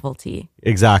around novelty.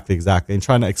 Exactly. And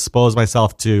trying to expose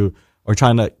myself to, or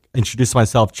trying to introduce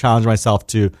myself, challenge myself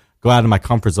to go out of my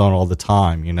comfort zone all the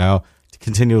time, to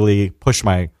continually push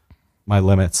my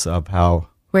limits of how.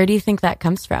 Where do you think that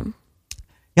comes from?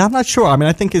 Yeah, I'm not sure. I mean,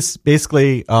 I think it's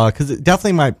basically, because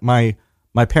definitely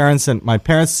my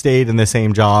parents stayed in the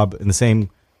same job, in the same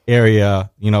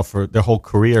area, for their whole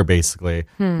career, basically.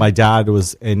 My dad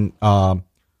was in, a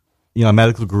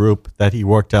medical group that he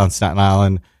worked on Staten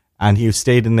Island, and he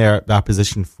stayed in that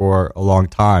position for a long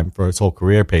time, for his whole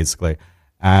career, basically.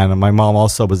 And my mom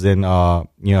also was in, for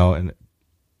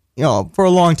a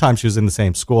long time, she was in the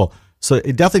same school. So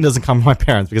it definitely doesn't come from my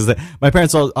parents, because my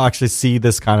parents actually see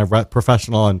this kind of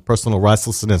professional and personal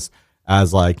restlessness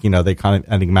as like, they kind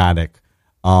of enigmatic.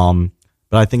 But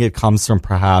I think it comes from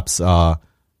perhaps,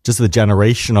 just the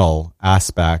generational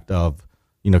aspect of,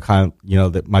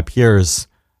 that my peers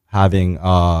having,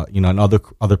 and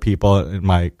other people in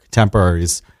my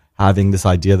contemporaries having this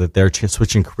idea that they're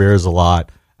switching careers a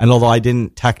lot. And although I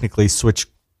didn't technically switch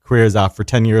careers out for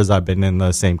 10 years, I've been in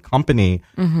the same company,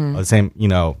 the same,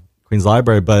 Queens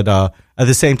Library. But at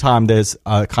the same time, there's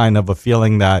kind of a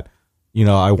feeling that,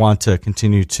 I want to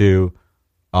continue to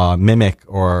mimic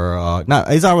or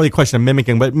it's not really a question of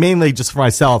mimicking, but mainly just for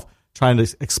myself, trying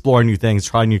to explore new things,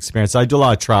 try new experiences. I do a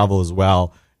lot of travel as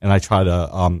well, and I try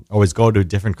to always go to a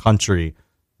different country.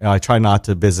 I try not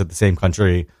to visit the same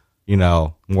country,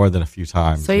 more than a few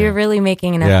times. So you're really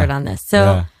making an effort on this.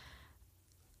 So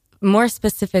more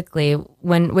specifically,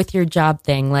 with your job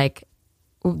thing, like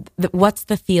what's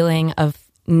the feeling of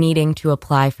needing to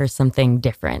apply for something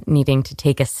different, needing to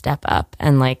take a step up,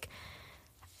 and like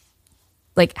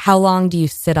how long do you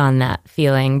sit on that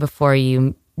feeling before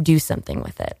you do something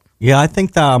with it? Yeah, I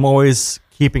think that I'm always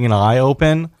keeping an eye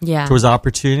open towards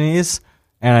opportunities.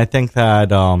 And I think that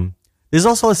there's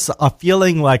also a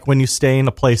feeling like when you stay in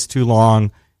a place too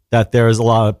long that there is a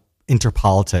lot of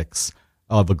interpolitics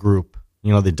of a group,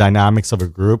 the dynamics of a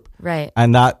group. Right.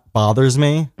 And that bothers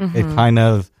me. It kind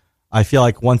of, I feel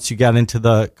like once you get into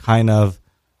the kind of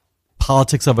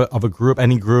politics of a group,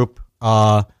 any group,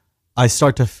 I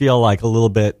start to feel like a little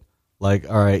bit like,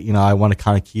 all right, I want to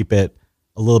kind of keep it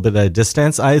a little bit at a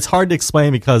distance. It's hard to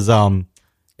explain because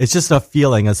it's just a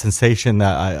feeling, a sensation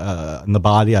that I in the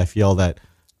body. I feel that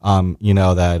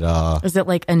that is it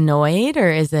like annoyed or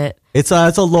is it? It's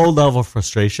a low level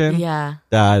frustration. Yeah.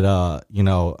 That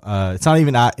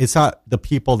it's not the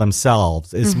people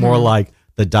themselves. It's more like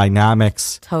the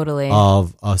dynamics Totally.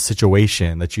 of a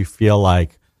situation that you feel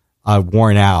like I've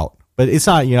worn out. But it's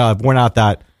not, I've worn out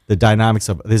that the dynamics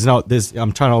of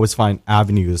I'm trying to always find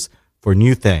avenues for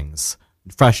new things,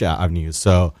 fresh avenues.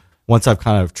 So once I've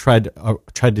kind of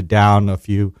treaded down a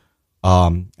few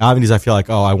avenues, I feel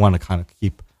like, I want to kind of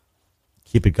keep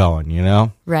it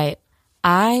going, Right.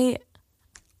 I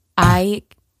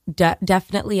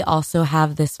definitely also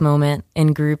have this moment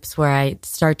in groups where I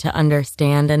start to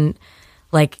understand and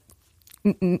like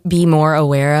be more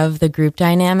aware of the group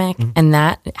dynamic. And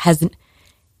that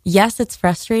yes, it's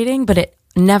frustrating, but it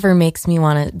never makes me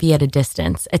want to be at a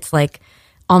distance. It's like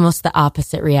almost the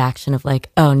opposite reaction of like,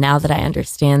 oh, now that I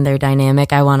understand their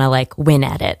dynamic, I want to like win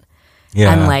at it. Yeah.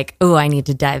 I'm like, oh, I need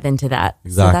to dive into that.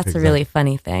 Exactly, so that's a really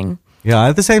funny thing. Yeah.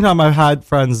 At the same time, I've had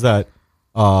friends that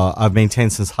I've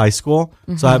maintained since high school.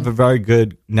 So I have a very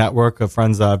good network of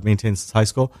friends that I've maintained since high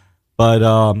school. But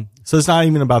so it's not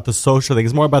even about the social thing.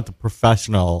 It's more about the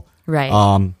professional.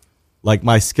 Right. Like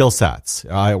my skill sets.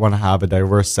 I want to have a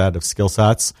diverse set of skill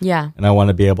sets. Yeah. And I want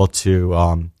to be able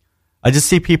to, I just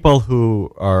see people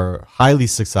who are highly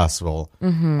successful.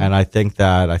 And I think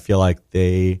that I feel like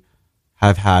they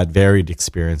have had varied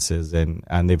experiences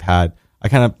and they've had, I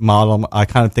kind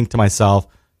of think to myself,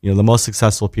 the most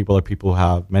successful people are people who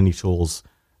have many tools.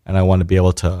 And I want to be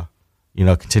able to,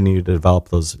 continue to develop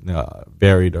those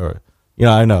varied or,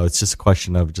 I know it's just a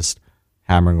question of just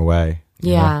hammering away.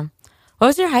 Yeah. What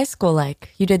was your high school like?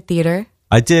 You did theater?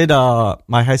 I did.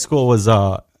 My high school was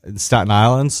in Staten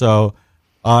Island, so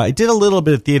I did a little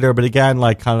bit of theater, but again,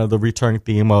 like kind of the returning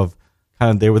theme of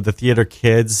they were the theater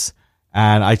kids,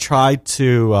 and I tried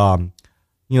to,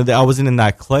 I wasn't in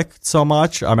that clique so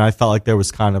much. I mean, I felt like there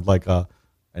was kind of like a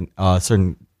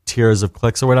certain tiers of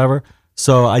cliques or whatever.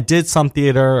 So I did some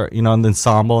theater, in the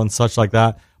ensemble and such like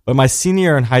that. But my senior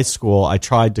year in high school, I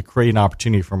tried to create an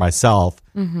opportunity for myself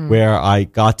where I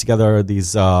got together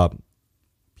these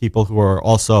people who were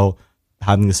also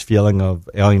having this feeling of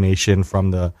alienation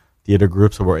from the theater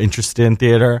groups who were interested in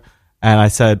theater. And I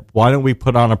said, why don't we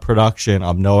put on a production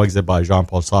of No Exit by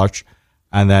Jean-Paul Sartre?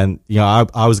 And then,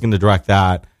 I was going to direct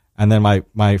that. And then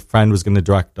my friend was going to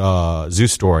direct Zoo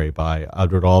Story by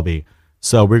Edward Albee.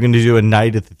 So we're going to do a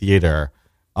night at the theater.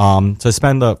 So I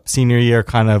spent the senior year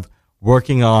kind of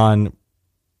working on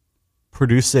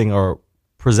producing or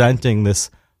presenting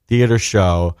this theater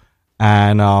show.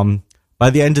 And by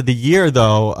the end of the year,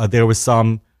 though, there was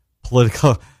some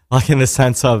political, like in the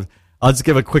sense of, I'll just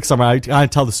give a quick summary. I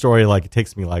tell the story like it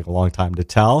takes me like a long time to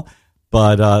tell.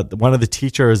 But one of the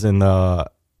teachers in the,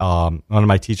 one of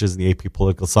my teachers in the AP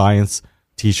Political Science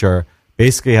teacher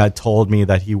basically had told me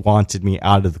that he wanted me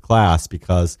out of the class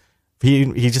because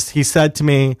he said to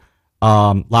me,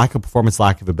 lack of performance,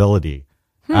 lack of ability.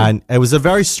 And it was a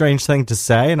very strange thing to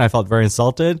say, and I felt very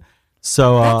insulted.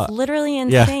 So that's literally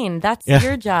insane. That's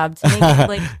your job to make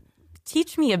like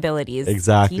teach me abilities.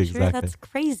 Exactly, Teacher, exactly. That's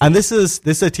crazy. And this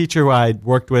is a teacher who I'd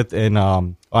worked with in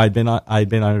I'd been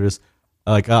under this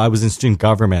I was in student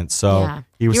government, so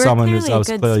he was someone who I was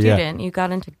a good clearly student. You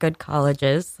got into good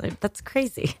colleges. Like, that's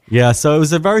crazy. Yeah, so it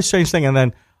was a very strange thing, and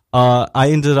then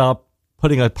I ended up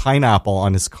putting a pineapple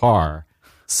on his car.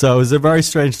 So it was a very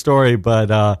strange story, but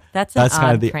that's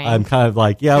kind of the prank. I'm kind of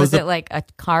like Was it like a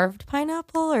carved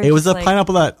pineapple or it was a like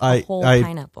pineapple that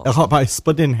pineapple? I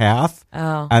split it in half.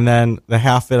 Oh. And then the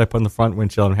half of it I put in the front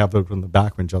windshield and half of it I put in the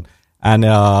back windshield. And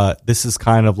this is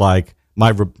kind of like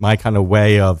my kind of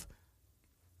way of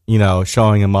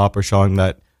showing him up or showing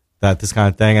that this kind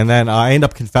of thing. And then I end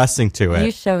up confessing to it.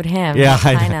 You showed him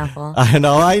pineapple. I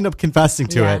know. I end up confessing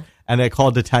to it, and it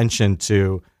called attention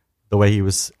to the way he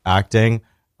was acting.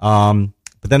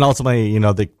 But then ultimately,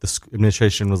 the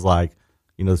administration was like,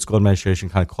 the school administration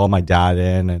kind of called my dad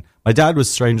in, and my dad was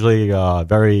strangely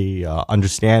very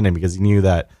understanding because he knew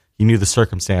the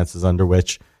circumstances under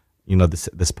which,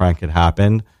 this prank had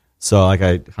happened. So like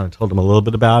I kind of told him a little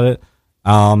bit about it,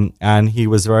 and he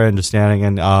was very understanding,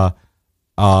 and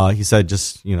he said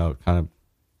just kind of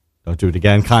don't do it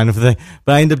again kind of thing.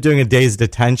 But I ended up doing a day's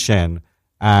detention,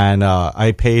 and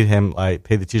I paid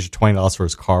the teacher $20 for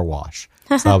his car wash.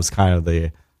 So that was kind of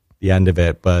the end of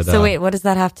it. But so wait, what does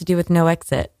that have to do with No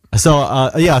Exit? So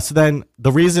so then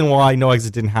the reason why No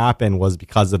Exit didn't happen was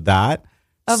because of that.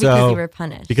 Oh, because you were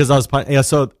punished. Because I was punished. Yeah,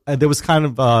 so there was kind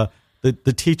of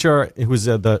the teacher who was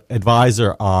the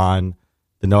advisor on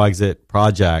the No Exit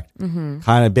project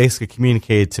kind of basically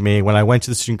communicated to me when I went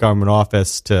to the student government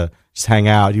office to just hang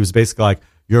out. He was basically like,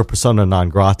 "You're a persona non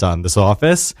grata in this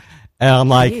office." And I'm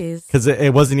like, because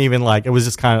it wasn't even like, it was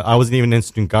just kind of, I wasn't even in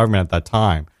student government at that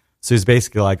time. So he's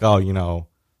basically like, "Oh, you know,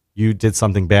 you did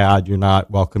something bad. You're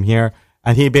not welcome here."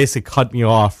 And he basically cut me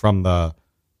off from the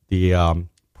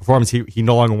performance. He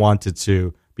no longer wanted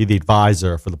to be the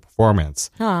advisor for the performance.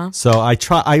 Huh. So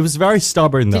I was very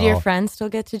stubborn though. Did your friends still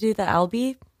get to do the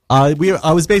LB? I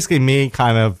was basically me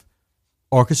kind of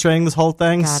orchestrating this whole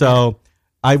thing. So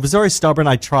I was very stubborn.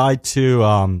 I tried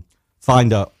to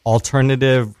find an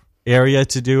alternative area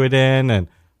to do it in, and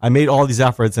I made all these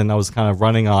efforts, and I was kind of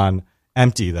running on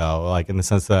empty though, like in the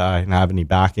sense that I didn't have any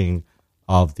backing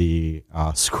of the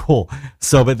school.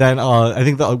 So, but then I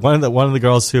think one of the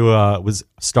girls who was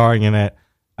starring in it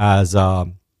as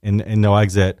in No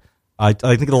Exit, I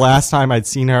think the last time I'd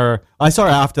seen her, I saw her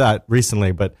after that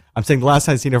recently, but I'm saying the last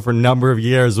time I'd seen her for a number of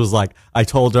years was like, I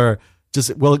told her,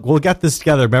 just we'll get this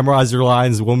together, memorize your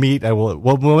lines, we'll meet, and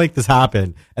we'll make this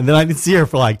happen. And then I didn't see her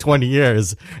for like 20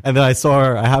 years, and then I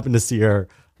happened to see her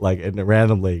like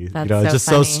randomly. That's it's just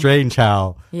funny. so strange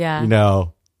how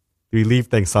we leave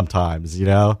things sometimes,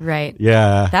 Right.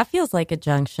 Yeah. That feels like a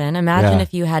junction. Imagine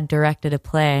if you had directed a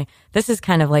play. This is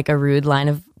kind of like a rude line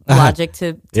of logic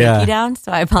to take you down,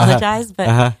 so I apologize.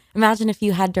 But imagine if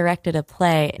you had directed a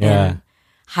play in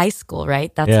high school,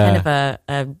 right? That's kind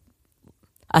of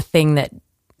a thing that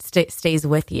stays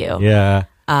with you. Yeah.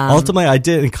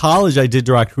 Ultimately, in college, I did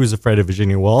direct Who's Afraid of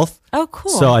Virginia Woolf. Oh,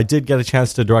 cool. So I did get a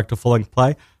chance to direct a full-length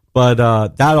play. But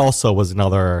that also was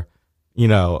another,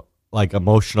 like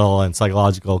emotional and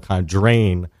psychological kind of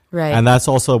drain. Right. And that's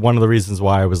also one of the reasons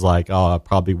why I was like, oh, I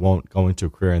probably won't go into a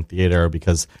career in theater,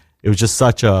 because it was just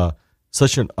such a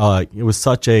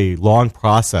long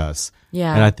process.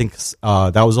 Yeah. And I think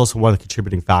that was also one of the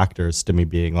contributing factors to me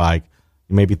being like,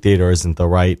 maybe theater isn't the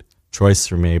right choice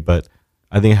for me. But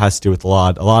I think it has to do with a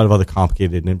lot of other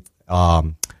complicated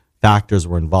factors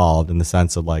were involved, in the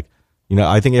sense of like,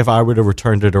 I think if I were to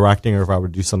return to directing, or if I were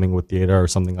to do something with theater or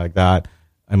something like that,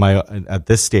 at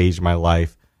this stage in my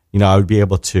life, I would be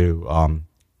able to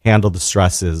handle the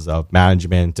stresses of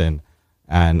management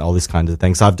and all these kinds of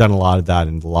things. I've done a lot of that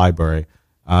in the library.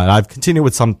 And I've continued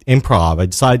with some improv. I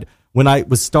decided when I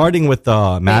was starting with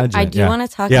management. I do want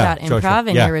to talk about improv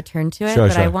and your return to it,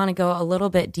 but I want to go a little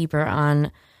bit deeper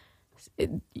on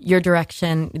your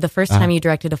direction. The first time you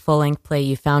directed a full-length play,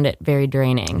 you found it very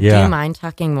draining. Do you mind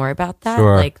talking more about that?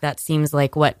 Sure. Like, that seems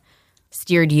like what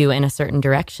steered you in a certain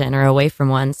direction or away from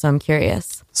one, so I'm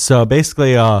curious. So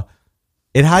basically,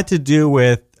 it had to do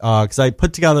with, because I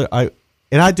put together, it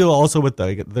had to do also with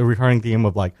the recurring theme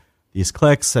of like these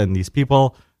cliques and these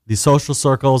people, these social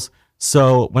circles.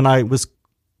 So when I was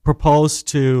proposed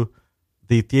to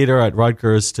the theater at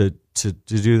Rutgers to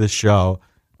do the show,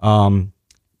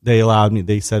 they allowed me,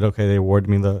 they said, okay, they awarded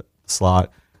me the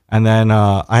slot. And then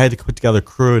I had to put together a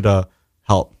crew to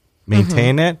help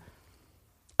maintain it.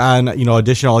 And,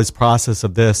 audition all this process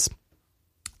of this.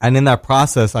 And in that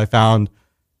process, I found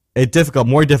it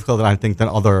more difficult than I think than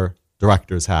other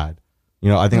directors had.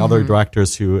 I think other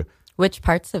directors who... Which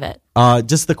parts of it?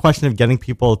 Just the question of getting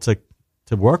people to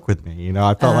work with me.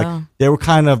 I felt like they were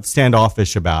kind of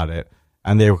standoffish about it.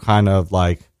 And they were kind of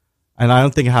like... And I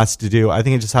don't think it has to do... I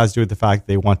think it just has to do with the fact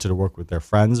they wanted to work with their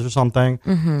friends or something.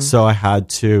 So I had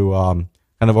to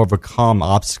kind of overcome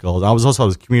obstacles. I was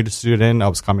a commuter student. I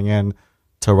was coming in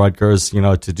to Rutgers,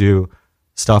 to do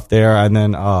stuff there. And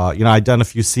then, I'd done a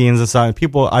few scenes and stuff.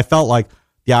 And I felt like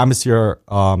the atmosphere,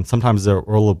 sometimes they're a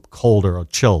little colder or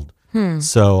chilled.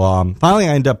 So finally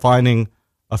I ended up finding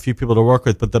a few people to work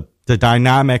with. But the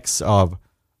dynamics of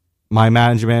my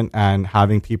management and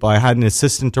having people, I had an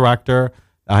assistant director,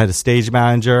 I had a stage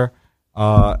manager,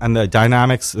 and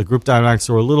the group dynamics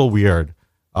were a little weird.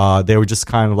 They were just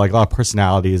kind of like a lot of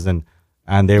personalities, and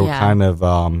they were kind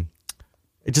of...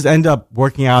 it just ended up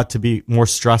working out to be more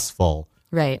stressful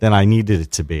than I needed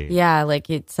it to be. Yeah, like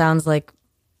it sounds like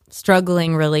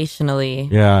struggling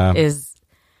relationally is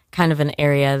kind of an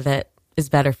area that is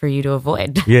better for you to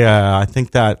avoid. Yeah, I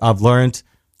think that I've learned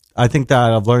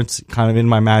kind of in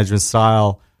my management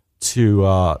style to,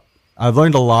 I've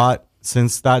learned a lot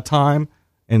since that time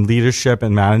in leadership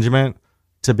and management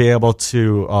to be able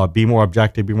to be more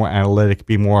objective, be more analytic,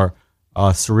 be more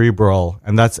cerebral,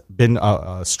 and that's been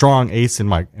a strong ace in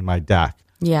my deck.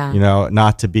 Yeah,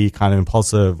 not to be kind of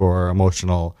impulsive or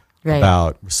emotional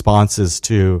about responses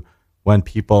to when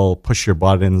people push your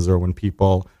buttons or when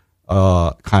people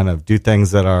kind of do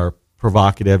things that are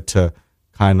provocative, to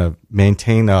kind of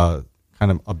maintain a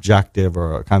kind of objective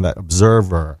or kind of that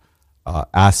observer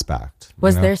aspect.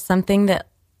 Was there something that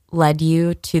led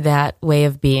you to that way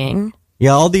of being?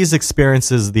 Yeah, all these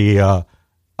experiences, the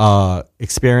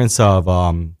experience of,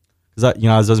 because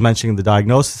as I was mentioning, the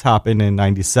diagnosis happened in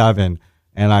 '97,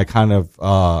 and I kind of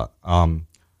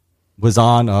was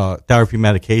on a therapy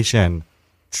medication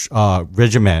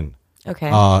regimen.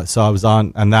 Okay. So I was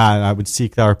on that, and I would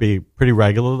seek therapy pretty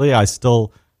regularly. I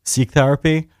still seek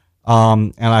therapy,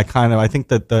 and I think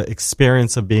that the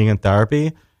experience of being in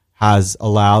therapy has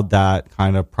allowed that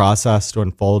kind of process to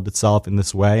unfold itself in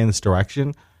this way, in this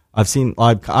direction.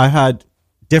 I had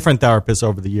different therapists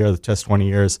over the years, just 20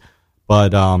 years,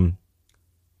 but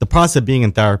the process of being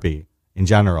in therapy in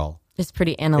general is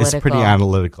pretty analytical. It's pretty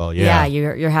analytical, yeah.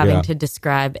 Yeah, you're having to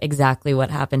describe exactly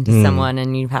what happened to someone,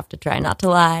 and you have to try not to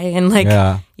lie, and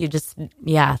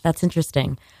that's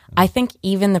interesting. I think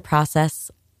even the process,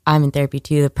 I'm in therapy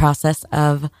too, the process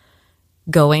of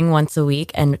going once a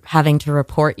week and having to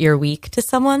report your week to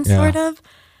someone sort of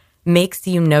makes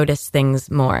you notice things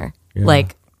more. Yeah.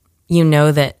 Like, you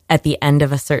know that at the end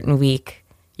of a certain week,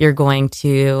 you're going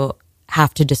to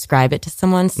have to describe it to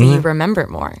someone so you remember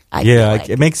more. I feel like.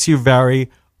 It makes you very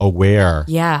aware.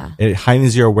 Yeah. It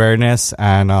heightens your awareness.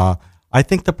 And I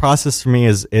think the process for me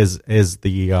is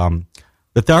the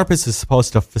therapist is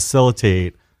supposed to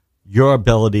facilitate your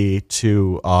ability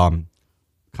to kind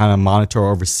of monitor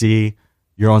or oversee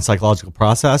your own psychological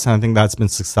process. And I think that's been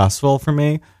successful for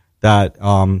me, that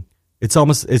it's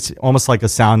almost like a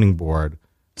sounding board.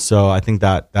 So I think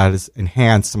that has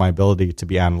enhanced my ability to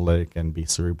be analytic and be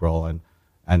cerebral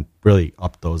and really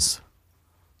up those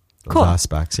cool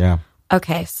aspects. Yeah.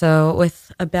 Okay. So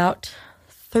with about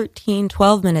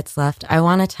 12 minutes left, I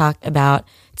want to talk about,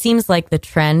 it seems like the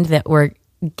trend that we're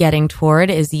getting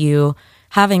toward is you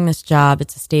having this job.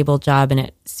 It's a stable job and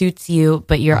it suits you,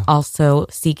 but you're also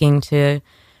seeking to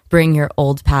bring your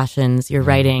old passions, your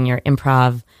writing, your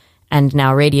improv, and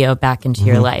now radio back into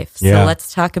your life. So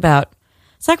let's talk about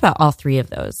all three of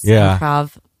those. Yeah.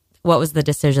 Improv, what was the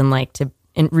decision like to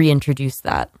reintroduce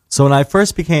that? So when I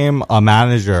first became a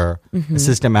manager,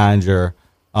 assistant manager,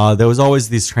 there was always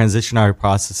these transitionary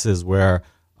processes where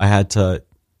I had to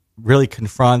really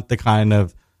confront the kind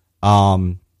of,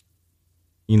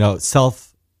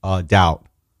 self-doubt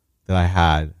that I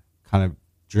had kind of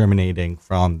germinating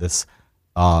from this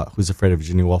Who's Afraid of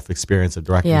Virginia Woolf experience, a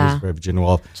director Who's Afraid of Virginia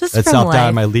Woolf. Just that from self-doubt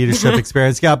in life. my leadership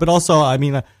experience. Yeah, but also, I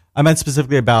mean, I meant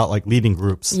specifically about like leading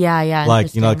groups. Yeah.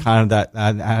 Like, kind of that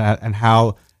and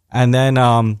how, and then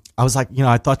I was like,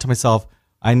 I thought to myself,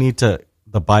 I need the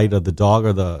bite of the dog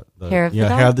or the hair of the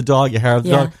dog? hair of the dog, your hair of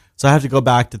the dog. So I have to go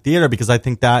back to theater because I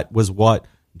think that was what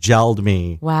gelled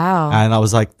me. Wow. And I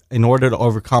was like, in order to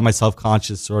overcome my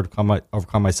self-conscious or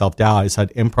overcome my self-doubt, I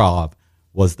said improv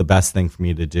was the best thing for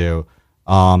me to do.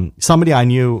 Someone I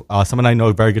know,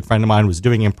 a very good friend of mine, was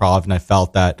doing improv, and I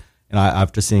felt that,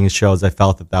 after seeing his shows, I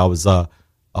felt that was a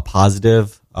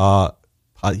positive.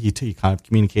 He kind of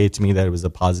communicated to me that it was a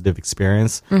positive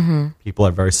experience. Mm-hmm. People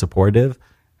are very supportive,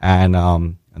 and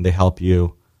they help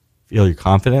you feel your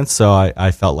confidence. So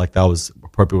I felt like that was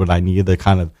appropriate what I needed, the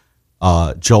kind of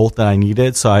jolt that I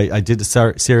needed. So I did a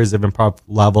series of improv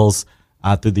levels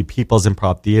through the People's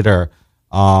Improv Theater.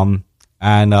 And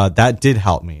that did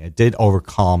help me. It did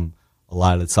overcome a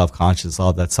lot of that self-conscious, all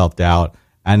of that self-doubt.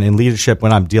 And in leadership,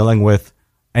 when I'm dealing with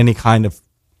any kind of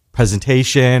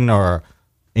presentation or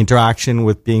interaction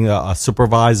with being a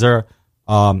supervisor,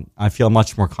 I feel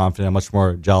much more confident, much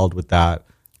more gelled with that.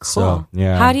 Cool. So,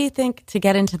 yeah. How do you think, to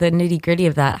get into the nitty-gritty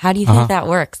of that, how do you think that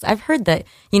works? I've heard that,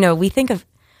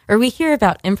 we hear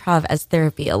about improv as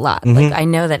therapy a lot. Mm-hmm. Like, I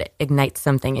know that it ignites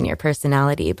something in your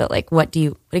personality, but like, what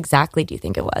exactly do you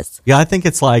think it was? Yeah, I think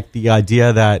it's like the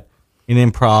idea that in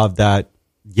improv that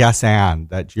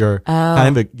that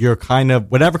you're kind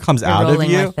of whatever comes out of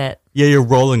you. With it. Yeah, you're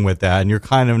rolling with that, and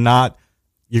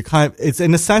it's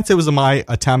in a sense it was my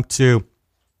attempt to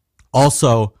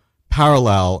also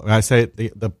parallel, and I say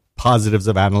the positives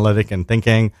of analytic and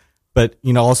thinking, but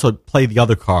also play the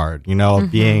other card,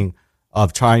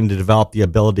 of trying to develop the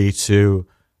ability to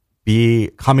be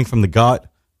coming from the gut,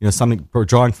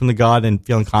 drawing from the gut and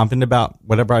feeling confident about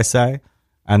whatever I say.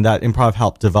 And that improv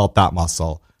helped develop that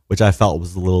muscle, which I felt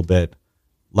was a little bit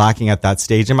lacking at that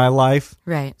stage in my life.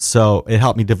 Right. So it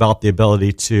helped me develop the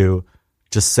ability to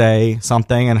just say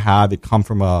something and have it come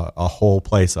from a whole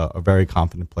place, a very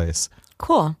confident place.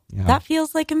 Cool. Yeah. That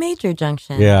feels like a major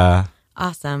junction. Yeah.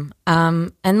 Awesome.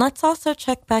 And let's also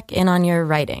check back in on your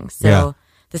writing. So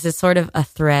this is sort of a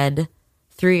thread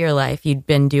through your life. You'd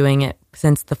been doing it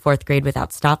since the 4th grade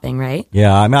without stopping, right?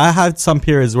 Yeah. I mean, I had some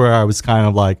periods where I was kind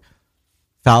of like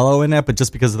fallow in it, but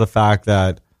just because of the fact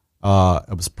that I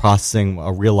was processing,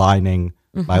 realigning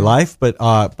my life. But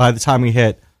by the time we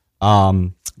hit,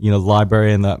 the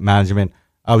library and the management,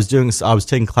 I was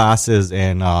taking classes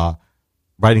and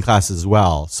writing classes as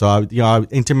well. So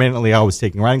intermittently I was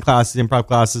taking writing classes, improv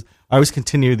classes. I always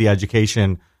continued the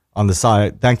education on the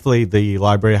side. Thankfully, the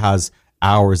library has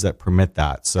hours that permit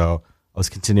that. So I was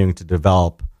continuing to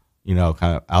develop, kind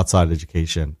of outside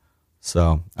education.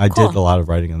 So I did a lot of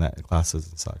writing in that classes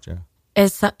and such. Yeah.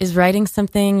 Is writing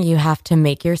something you have to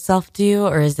make yourself do,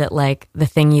 or is it like the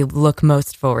thing you look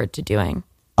most forward to doing?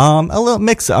 A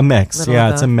mix.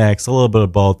 Yeah, it's a mix, a little bit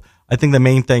of both. I think the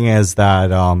main thing is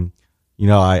that,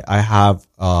 I have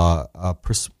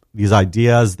these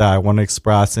ideas that I want to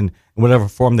express in whatever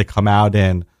form they come out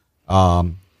in.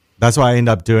 That's why I end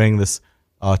up doing this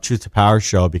Truth to Power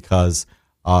show, because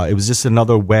it was just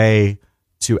another way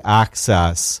to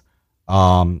access.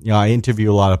 I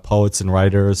interview a lot of poets and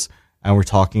writers, and we're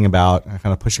talking about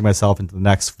kind of pushing myself into the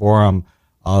next forum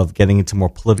of getting into more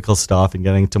political stuff and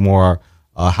getting into more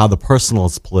how the personal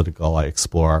is political. I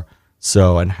explore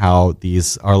and how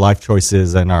our life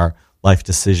choices and our life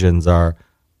decisions are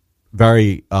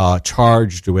very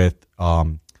charged with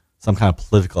some kind of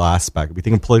political aspect. We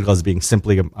think of political as being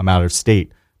simply a matter of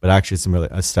state, but actually it's really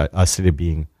a state of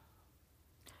being.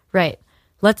 Right.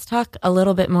 Let's talk a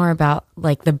little bit more about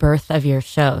like the birth of your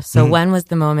show. So when was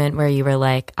the moment where you were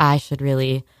like, I should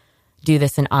really do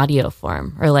this in audio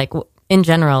form, or like in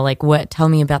general, like tell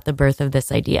me about the birth of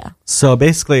this idea. So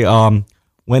basically,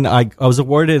 when I was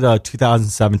awarded a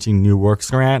 2017 New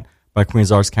Works grant by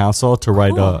Queen's Arts Council to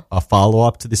write a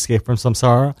follow-up to The Escape from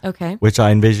Samsara, which I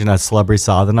envisioned as Celebrity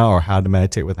Sadhana, or How to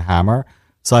Meditate with a Hammer.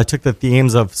 So I took the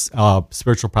themes of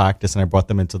spiritual practice and I brought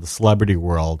them into the celebrity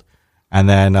world. And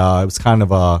then it was kind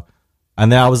of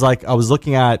and then I was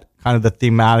looking at kind of the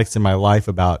thematics in my life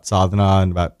about sadhana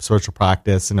and about spiritual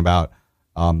practice and about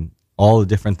all the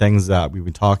different things that we've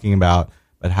been talking about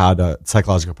how to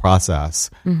psychological process.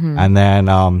 And then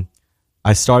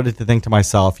I started to think to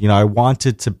myself, I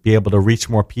wanted to be able to reach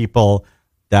more people,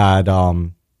 that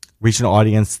reach an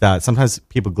audience that sometimes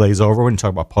people glaze over when you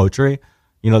talk about poetry.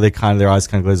 Their eyes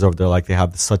kind of glaze over. They're like, they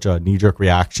have such a knee-jerk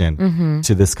reaction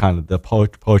to this kind of the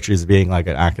poetry as being like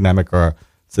an academic,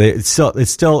 it's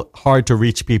still hard to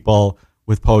reach people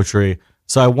with poetry.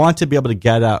 So I want to be able to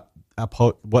get at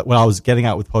what I was getting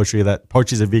at with poetry, that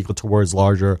poetry is a vehicle towards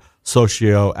larger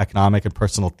socio-economic and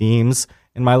personal themes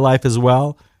in my life as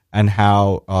well, and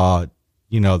how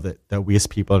that we as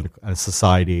people as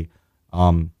society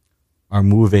are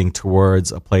moving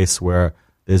towards a place where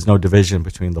there's no division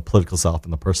between the political self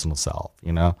and the personal self,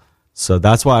 So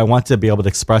that's why I want to be able to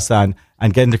express that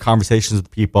and get into conversations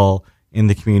with people in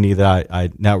the community that I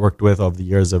networked with over the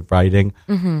years of writing,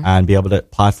 and be able to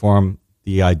platform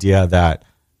the idea that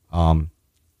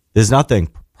there's nothing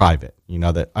private,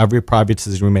 that every private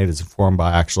decision we made is informed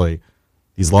by actually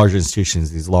these larger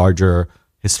institutions, these larger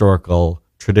historical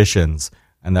traditions,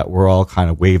 and that we're all kind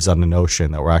of waves on the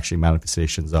ocean, that we're actually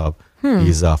manifestations of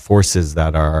these forces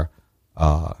that are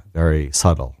very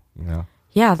subtle,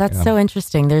 Yeah, that's so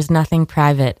interesting. There's nothing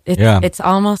private. It's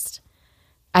almost,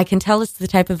 I can tell it's the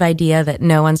type of idea that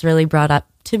no one's really brought up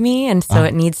to me, and so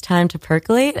it needs time to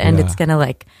percolate, and it's going to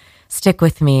like stick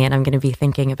with me, and I'm going to be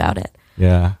thinking about it.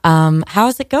 Yeah.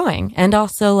 How's it going? And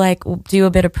also, like, do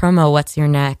a bit of promo. What's your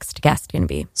next guest going to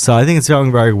be? So I think it's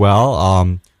going very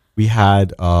well. We had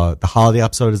the holiday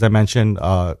episode, as I mentioned,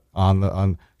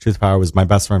 on Truth Power, was my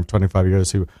best friend for 25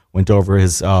 years who went over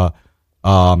his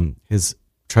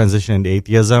transition into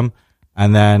atheism,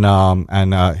 and then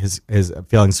his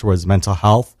feelings towards mental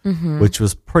health, which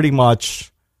was pretty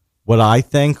much what I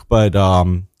think. But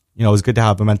it was good to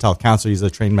have a mental health counselor. He's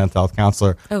a trained mental health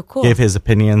counselor. Oh, cool. Give his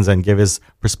opinions and give his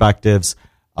perspectives.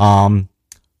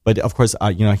 But of course,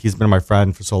 he's been my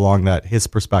friend for so long that his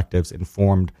perspectives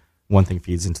informed one thing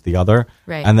feeds into the other.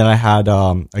 Right. And then I had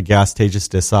a guest, Tejas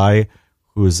Desai,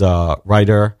 who's a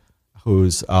writer,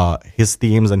 whose his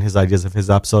themes and his ideas of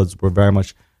his episodes were very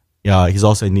much. He's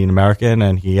also Indian American,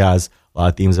 and he has a lot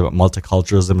of themes about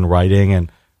multiculturalism in writing,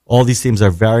 and all these themes are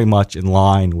very much in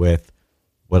line with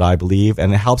what I believe,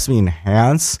 and it helps me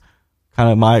enhance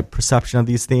kind of my perception of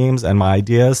these themes and my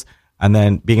ideas, and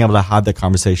then being able to have that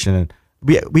conversation. And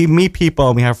we meet people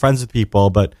and we have friends with people,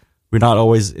 but we're not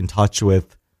always in touch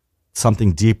with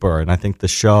something deeper. And I think the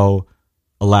show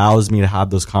allows me to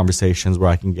have those conversations where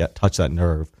I can touch that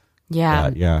nerve.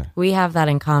 Yeah. We have that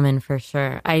in common for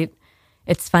sure.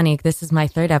 It's funny, this is my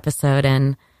third episode,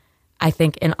 and I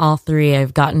think in all three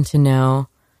I've gotten to know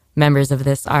members of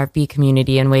this RFB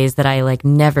community in ways that I like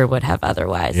never would have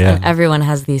otherwise. Yeah. And everyone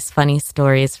has these funny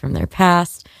stories from their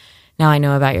past, Now I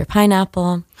know about your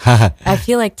pineapple. I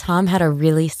feel like Tom had a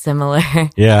really similar.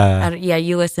 Yeah. Yeah,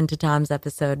 you listened to Tom's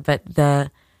episode, but the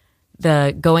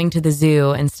going to the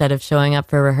zoo instead of showing up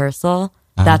for rehearsal,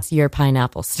 that's your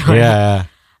pineapple story. Yeah.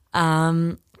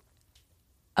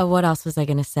 What else was I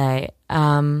going to say?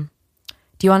 Do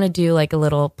you want to do like a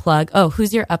little plug? Oh,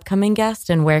 who's your upcoming guest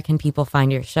and where can people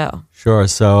find your show? Sure.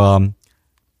 So,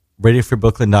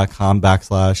 radiofreebrooklyn.com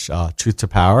 / truth to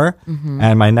power.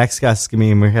 And my next guest is going to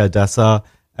be Maria Dessa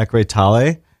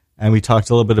Ekretale. And we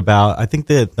talked a little bit about, I think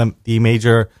the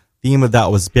major theme of that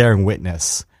was bearing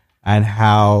witness and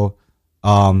how,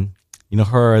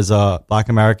 her as a Black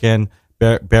American,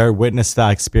 bear witness to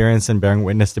that experience and bearing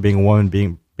witness to being a woman,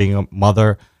 being a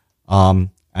mother,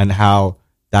 and how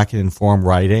that can inform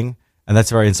writing. And that's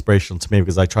very inspirational to me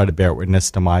because I try to bear witness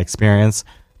to my experience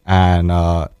and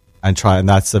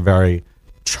that's a very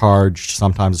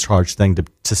sometimes charged thing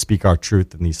to speak our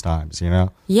truth in these times,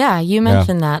 Yeah, you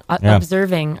mentioned that.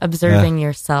 Observing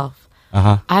yourself.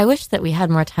 I wish that we had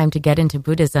more time to get into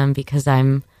Buddhism because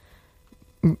I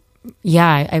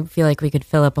feel like we could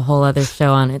fill up a whole other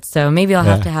show on it. So maybe I'll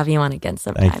have to have you on again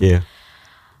sometime. Thank you.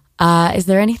 Is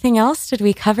there anything else? Did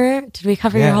we cover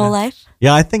your whole life?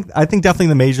 Yeah, I think definitely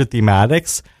the major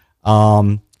thematics.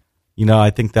 I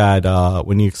think that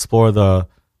when you explore the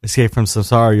Escape from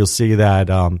Samsara, you'll see that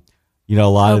a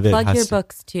lot of it plug has your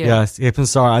books too. Yeah, Escape from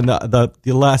Samsara, and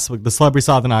the Celebrity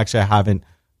Sadhana, actually I haven't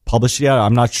published yet.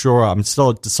 I'm not sure. I'm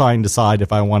still deciding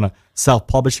if I want to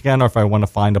self-publish again or if I want to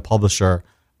find a publisher.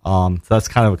 So that's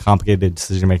kind of a complicated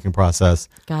decision-making process.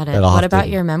 Got it. What about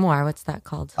your memoir? What's that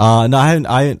called? No, I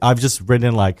haven't. I've just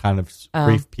written like kind of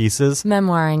brief pieces.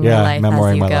 Memoir in your life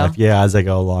as you go. Yeah, as I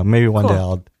go along. Maybe one day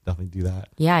I'll definitely do that.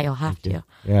 Yeah, you'll have to.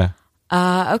 Yeah.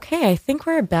 Okay, I think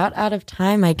we're about out of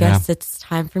time. I guess it's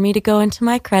time for me to go into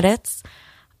my credits.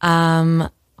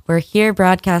 We're here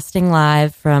broadcasting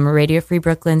live from Radio Free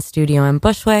Brooklyn studio in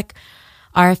Bushwick.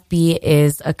 RFB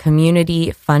is a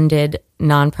community-funded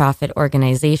nonprofit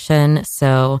organization,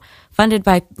 so funded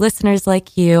by listeners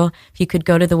like you. If you could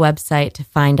go to the website to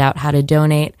find out how to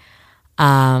donate,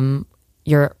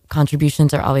 your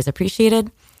contributions are always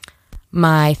appreciated.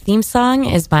 My theme song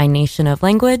is by Nation of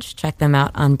Language. Check them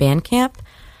out on Bandcamp.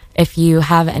 If you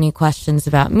have any questions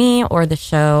about me or the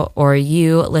show, or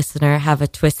you, listener, have a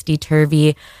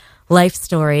twisty-turvy life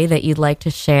story that you'd like to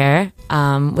share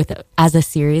as a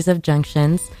series of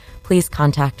junctions, please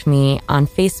contact me on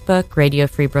Facebook. Radio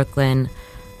Free Brooklyn.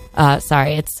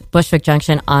 It's Bushwick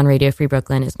Junction on Radio Free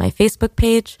Brooklyn is my Facebook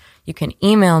page. You can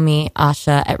email me,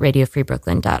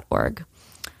 asha@radiofreebrooklyn.org.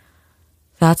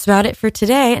 That's about it for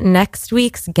today. Next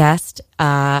week's guest,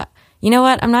 you know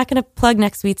what? I'm not going to plug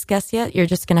next week's guest yet. You're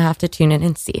just going to have to tune in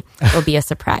and see. It'll be a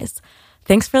surprise.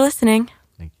 Thanks for listening.